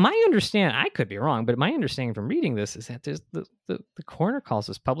basically, my understanding, I could be wrong, but my understanding from reading this is that there's the coroner calls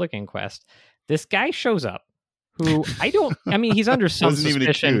this public inquest. This guy shows up, who he's under some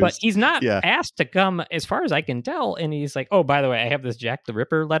suspicion, but he's not asked to come, as far as I can tell. And he's like, oh, by the way, I have this Jack the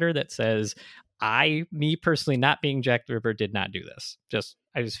Ripper letter that says, me personally, not being Jack the Ripper, did not do this.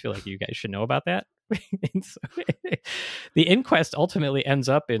 I just feel like you guys should know about that. And so the inquest ultimately ends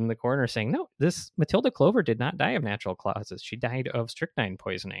up in the coroner saying, no, this Matilda Clover did not die of natural causes. She died of strychnine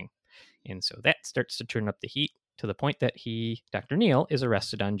poisoning. And so that starts to turn up the heat to the point that Dr. Neal, is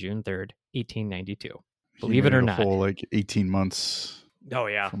arrested on June 3rd, 1892. Believe it or not. Whole, 18 months. Oh,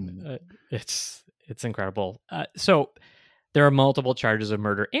 yeah. It's incredible. So there are multiple charges of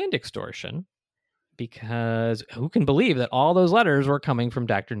murder and extortion, because who can believe that all those letters were coming from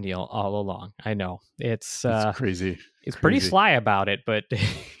Dr. Neal all along? I know. It's crazy. It's pretty sly about it, but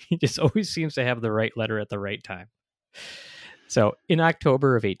he just always seems to have the right letter at the right time. So in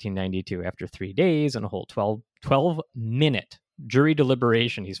October of 1892, after 3 days and a whole 12-minute jury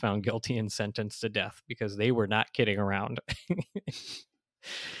deliberation, he's found guilty and sentenced to death, because they were not kidding around.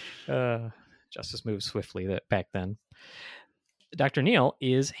 Justice moves swiftly back then. Dr. Neal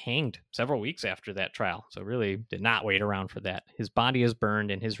is hanged several weeks after that trial, so really did not wait around for that. His body is burned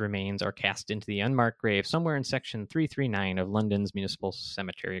and his remains are cast into the unmarked grave somewhere in section 339 of London's Municipal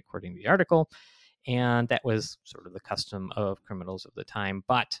Cemetery, according to the article. And that was sort of the custom of criminals of the time.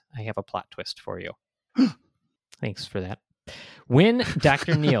 But I have a plot twist for you. Thanks for that. When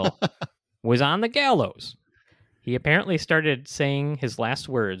Dr. Neal was on the gallows, he apparently started saying his last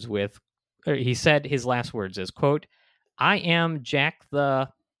words he said his last words as, quote, I am Jack then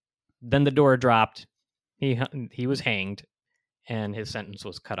the door dropped. He was hanged, and his sentence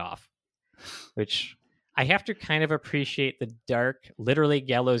was cut off, which I have to kind of appreciate the dark, literally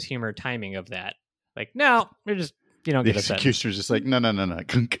gallows humor timing of that. Like, no, we're just, you don't get a sentence. The executioner's just like, no.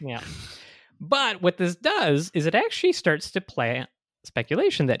 Yeah. But what this does is it actually starts to plant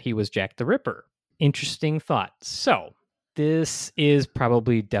speculation that he was Jack the Ripper. Interesting thought. So this is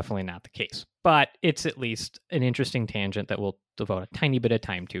definitely not the case, but it's at least an interesting tangent that we'll devote a tiny bit of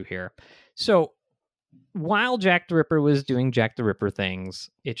time to here. So while Jack the Ripper was doing Jack the Ripper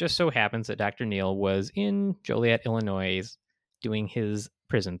things, it just so happens that Dr. Neal was in Joliet, Illinois, doing his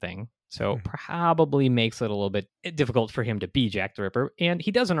prison thing. So probably makes it a little bit difficult for him to be Jack the Ripper. And he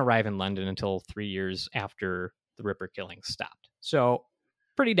doesn't arrive in London until 3 years after the Ripper killing stopped. So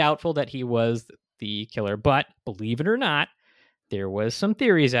pretty doubtful that he was the killer. But believe it or not, there was some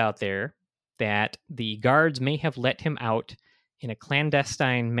theories out there that the guards may have let him out in a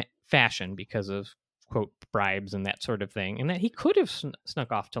clandestine fashion because of, quote, bribes and that sort of thing, and that he could have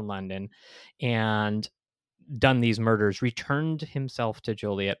snuck off to London and done these murders, returned himself to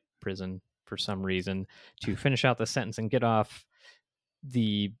Joliet prison for some reason to finish out the sentence and get off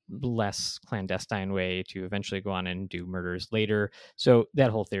the less clandestine way to eventually go on and do murders later. So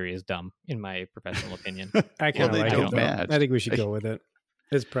that whole theory is dumb, in my professional opinion. I kind of like it. I think we should go with it.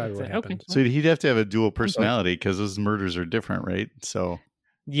 It's probably what happened. So he'd have to have a dual personality, because those murders are different, right? So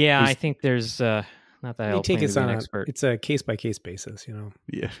yeah, I think there's not that I'll take it on an expert. It's a case-by-case basis,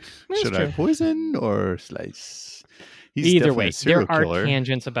 Yeah. Should I poison or slice? He's either way, there are killer.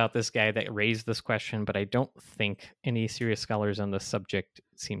 tangents about this guy that raise this question, but I don't think any serious scholars on the subject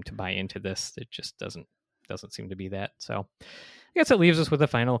seem to buy into this. It just doesn't seem to be that. So I guess it leaves us with the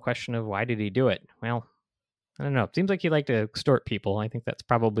final question of why did he do it? Well, I don't know. It seems like he liked to extort people. I think that's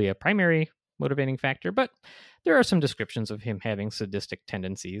probably a primary motivating factor, but there are some descriptions of him having sadistic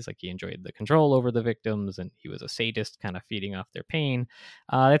tendencies, like he enjoyed the control over the victims and he was a sadist, kind of feeding off their pain.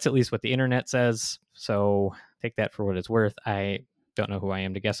 That's at least what the internet says, so take that for what it's worth. I don't know who I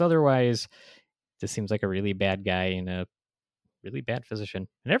am to guess otherwise. This seems like a really bad guy and a really bad physician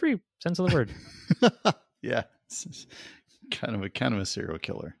in every sense of the word. Yeah, it's kind of a serial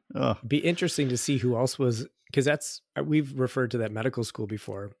killer. Oh. Be interesting to see who else was, because we've referred to that medical school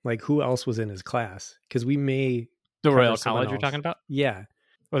before. Like, who else was in his class? Because we may the Royal College you're talking about. Yeah.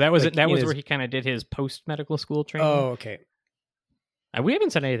 Well, that was it. That was where he kind of did his post medical school training. Oh, okay. We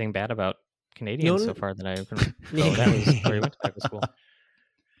haven't said anything bad about Canadians No, so far that I can. Oh, that was where he went to medical school.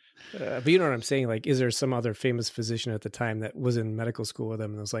 But you know what I'm saying? Like, is there some other famous physician at the time that was in medical school with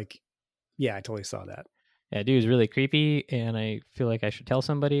him and was like, yeah, I totally saw that. Yeah, dude was really creepy, and I feel like I should tell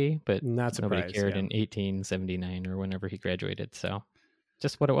somebody, but Not nobody surprised. cared yeah. in 1879 or whenever he graduated. So,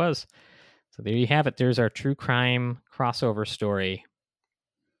 just what it was. So there you have it. There's our true crime crossover story.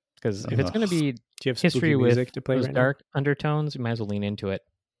 Because if it's going to be Do you have history spooky with music to play those right dark undertones, you might as well lean into it.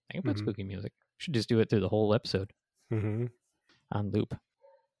 I can put Mhm. spooky music. Should just do it through the whole episode now? Mm-hmm. on loop.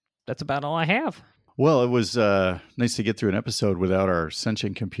 That's about all I have. Well, it was nice to get through an episode without our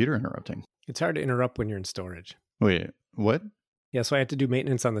sentient computer interrupting. It's hard to interrupt when you're in storage. Wait, what? Yeah, so I had to do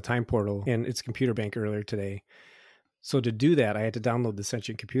maintenance on the time portal and its computer bank earlier today. So to do that, I had to download the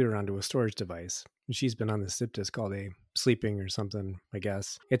sentient computer onto a storage device. And she's been on the zip disk all day, sleeping or something, I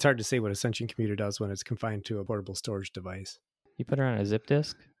guess. It's hard to say what a sentient computer does when it's confined to a portable storage device. You put her on a zip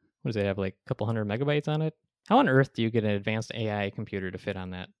disk. What does it have, like a couple hundred megabytes on it? How on earth do you get an advanced AI computer to fit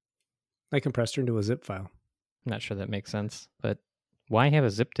on that? I compressed her into a zip file. I'm not sure that makes sense, but why have a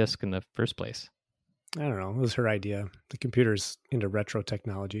zip disk in the first place? I don't know. It was her idea. The computer's into retro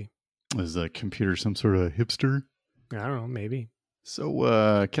technology. Is the computer some sort of hipster? I don't know. Maybe.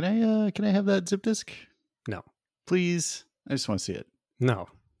 So can I have that zip disk? No. Please? I just want to see it. No.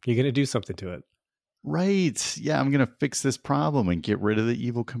 You're going to do something to it. Right. Yeah, I'm going to fix this problem and get rid of the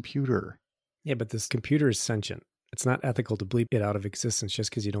evil computer. Yeah, but this computer is sentient. It's not ethical to bleep it out of existence just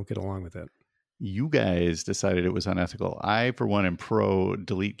because you don't get along with it. You guys decided it was unethical. I, for one, am pro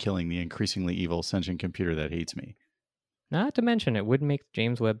delete killing the increasingly evil sentient computer that hates me. Not to mention, it would make the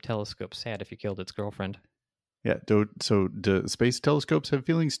James Webb Telescope sad if you killed its girlfriend. Yeah. So do space telescopes have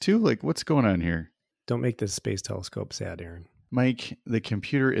feelings too? Like, what's going on here? Don't make the space telescope sad, Aaron. Mike, the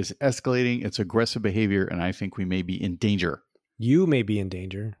computer is escalating its aggressive behavior, and I think we may be in danger. You may be in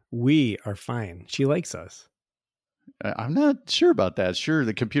danger. We are fine. She likes us. I'm not sure about that. Sure,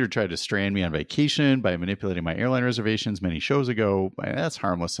 the computer tried to strand me on vacation by manipulating my airline reservations many shows ago. That's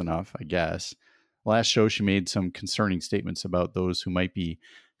harmless enough, I guess. Last show, she made some concerning statements about those who might be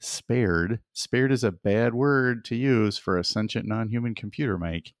spared. Spared is a bad word to use for a sentient non-human computer,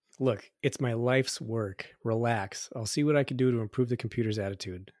 Mike. Look, it's my life's work. Relax. I'll see what I can do to improve the computer's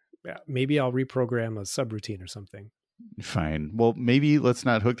attitude. Maybe I'll reprogram a subroutine or something. Fine. Well, maybe let's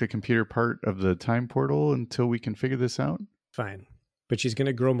not hook the computer part of the time portal until we can figure this out. Fine. But she's going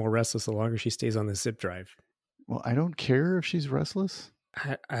to grow more restless the longer she stays on the zip drive. Well, I don't care if she's restless.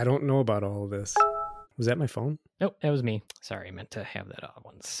 I don't know about all of this. Was that my phone? Nope, that was me. Sorry, I meant to have that on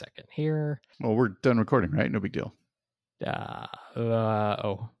 1 second here. Well, we're done recording, right? No big deal.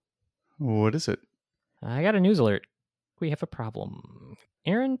 What is it? I got a news alert. We have a problem.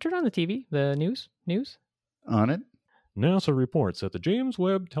 Aaron, turn on the TV. The news. On it? NASA reports that the James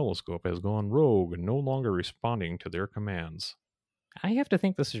Webb Telescope has gone rogue and no longer responding to their commands. I have to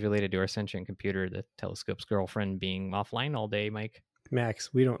think this is related to our sentient computer, the telescope's girlfriend, being offline all day, Mike.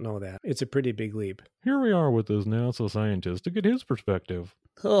 Max, we don't know that. It's a pretty big leap. Here we are with this NASA scientist to get his perspective.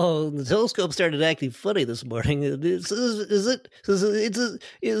 Oh, the telescope started acting funny this morning. It's as if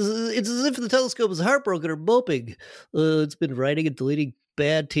the telescope is heartbroken or moping. It's been writing and deleting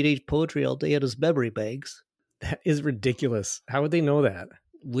bad teenage poetry all day on its memory banks. That is ridiculous. How would they know that?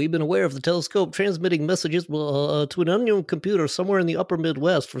 We've been aware of the telescope transmitting messages to an unknown computer somewhere in the upper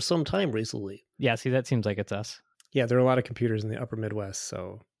Midwest for some time recently. Yeah, see, that seems like it's us. Yeah, there are a lot of computers in the upper Midwest,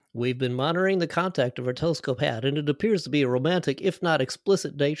 so... We've been monitoring the contact of our telescope had, and it appears to be a romantic, if not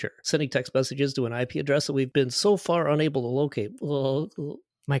explicit nature, sending text messages to an IP address that we've been so far unable to locate.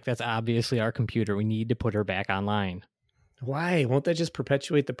 Mike, that's obviously our computer. We need to put her back online. Why? Won't that just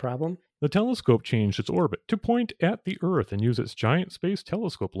perpetuate the problem? The telescope changed its orbit to point at the Earth and use its giant space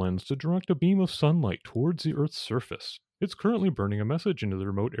telescope lens to direct a beam of sunlight towards the Earth's surface. It's currently burning a message into the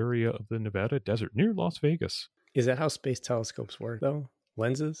remote area of the Nevada desert near Las Vegas. Is that how space telescopes work, though?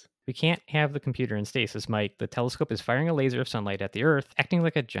 Lenses? We can't have the computer in stasis, Mike. The telescope is firing a laser of sunlight at the Earth, acting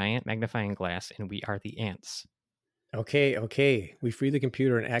like a giant magnifying glass, and we are the ants. Okay. We free the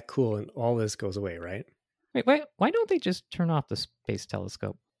computer and act cool, and all this goes away, right? Wait, why don't they just turn off the space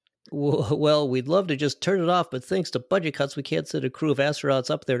telescope? Well, we'd love to just turn it off, but thanks to budget cuts, we can't send a crew of astronauts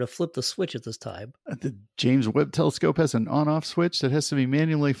up there to flip the switch at this time. The James Webb Telescope has an on-off switch that has to be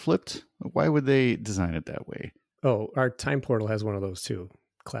manually flipped. Why would they design it that way? Oh, our time portal has one of those too.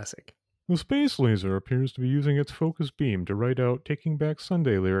 Classic. The space laser appears to be using its focus beam to write out Taking Back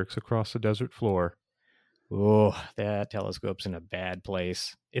Sunday lyrics across the desert floor. Oh, that telescope's in a bad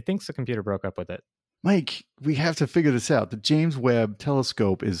place. It thinks the computer broke up with it. Mike, we have to figure this out. The James Webb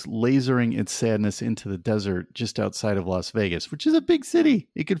Telescope is lasering its sadness into the desert just outside of Las Vegas, which is a big city.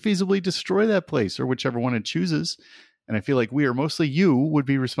 It could feasibly destroy that place or whichever one it chooses. And I feel like we, or mostly you, would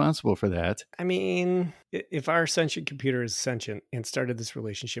be responsible for that. I mean, if our sentient computer is sentient and started this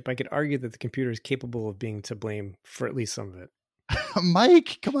relationship, I could argue that the computer is capable of being to blame for at least some of it.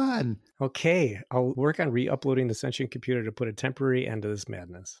 Mike, come on. Okay, I'll work on re-uploading the sentient computer to put a temporary end to this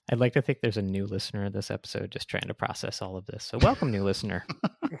madness. I'd like to think there's a new listener this episode just trying to process all of this. So welcome, new listener.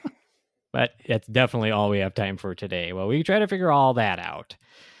 But that's definitely all we have time for today. Well, we try to figure all that out.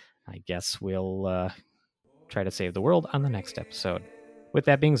 I guess we'll try to save the world on the next episode. With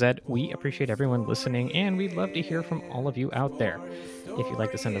that being said, we appreciate everyone listening, and we'd love to hear from all of you out there. If you'd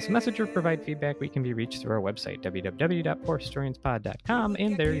like to send us a message or provide feedback, we can be reached through our website, www.poorhistorianspod.com,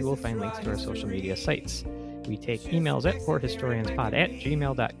 and there you will find links to our social media sites. We take emails at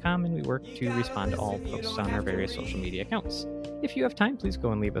poorhistorianspod@gmail.com, and we work to respond to all posts on our various social media accounts. If you have time, please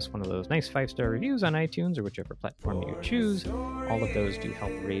go and leave us one of those nice 5-star reviews on iTunes or whichever platform you choose. All of those do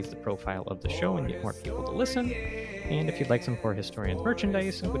help raise the profile of the show and get more people to listen. And if you'd like some Poor Historians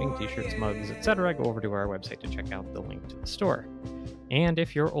merchandise, including t-shirts, mugs, etc., go over to our website to check out the link to the store. And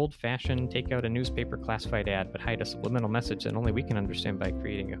if you're old-fashioned, take out a newspaper classified ad, but hide a subliminal message that only we can understand by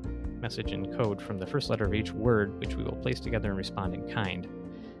creating a message in code from the first letter of each word, which we will place together and respond in kind.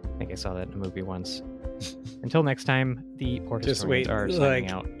 I think I saw that in a movie once. Until next time, the Poor Historians are signing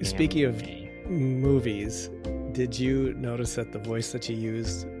out. Speaking of movies, did you notice that the voice that you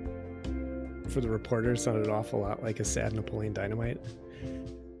used for the reporter sounded an awful lot like a sad Napoleon Dynamite?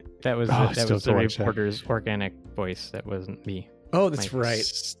 That was the reporter's organic voice. That wasn't me. Oh, that's right.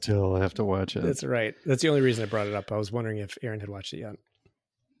 Still have to watch it. That's right. That's the only reason I brought it up. I was wondering if Aaron had watched it yet.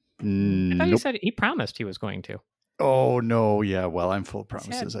 I thought he said he promised he was going to. Oh, no. Yeah, well, I'm full of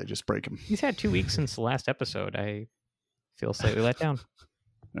promises. I just break them. He's had 2 weeks since the last episode. I feel slightly let down.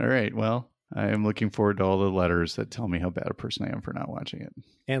 All right. Well, I am looking forward to all the letters that tell me how bad a person I am for not watching it.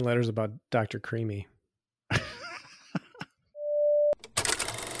 And letters about Dr. Creamy.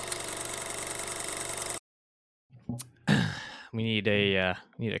 We need a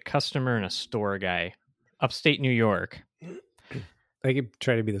customer and a store guy. Upstate New York. I could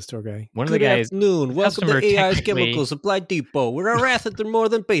try to be the store guy. One of the guys. Good afternoon. Welcome to customer AI's technically- Chemical Supply Depot. We're a rather more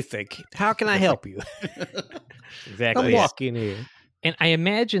than basic. How can I help you? Exactly. I'm walking here. And I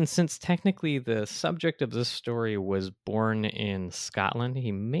imagine since technically the subject of this story was born in Scotland,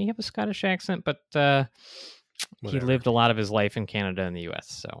 he may have a Scottish accent, but he Whatever. lived a lot of his life in Canada and the U.S.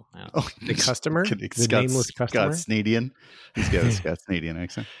 So I don't know. Oh, The customer? The nameless customer? Scots-Canadian. He's got a Scots-Canadian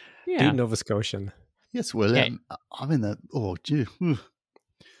accent. Yeah. Dude, Nova Scotian. Yes, well, Yeah. I'm in that. Oh, gee.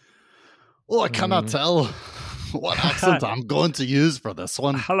 Oh, I cannot tell what accent I'm going to use for this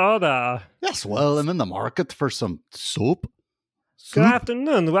one. Hello there. Yes, well, I'm in the market for some soap. Good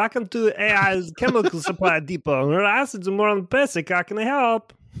afternoon. Welcome to AI's Chemical Supply Depot. We're acids are more than basic. How can I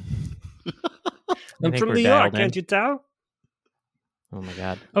help? I'm think from we're New York, dialed in. can't you tell? Oh my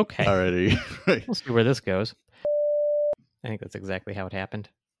God. Okay. Alrighty. Right. We'll see where this goes. I think that's exactly how it happened.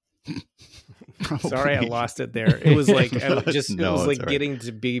 Sorry, I lost it there. It was like No, it was all right. getting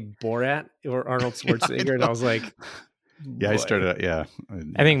to be Borat or Arnold Schwarzenegger, and I was like, Yeah, I boy. started. Yeah.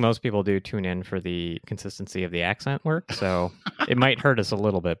 I think most people do tune in for the consistency of the accent work, so it might hurt us a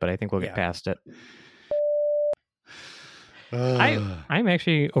little bit, but I think we'll get Yeah. past it. I'm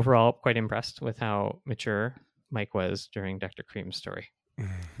actually overall quite impressed with how mature Mike was during Dr. Cream's story.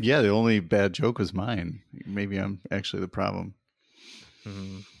 Yeah, the only bad joke was mine. Maybe I'm actually the problem.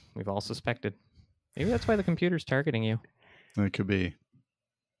 We've all suspected. Maybe that's why the computer's targeting you. That could be.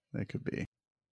 That could be.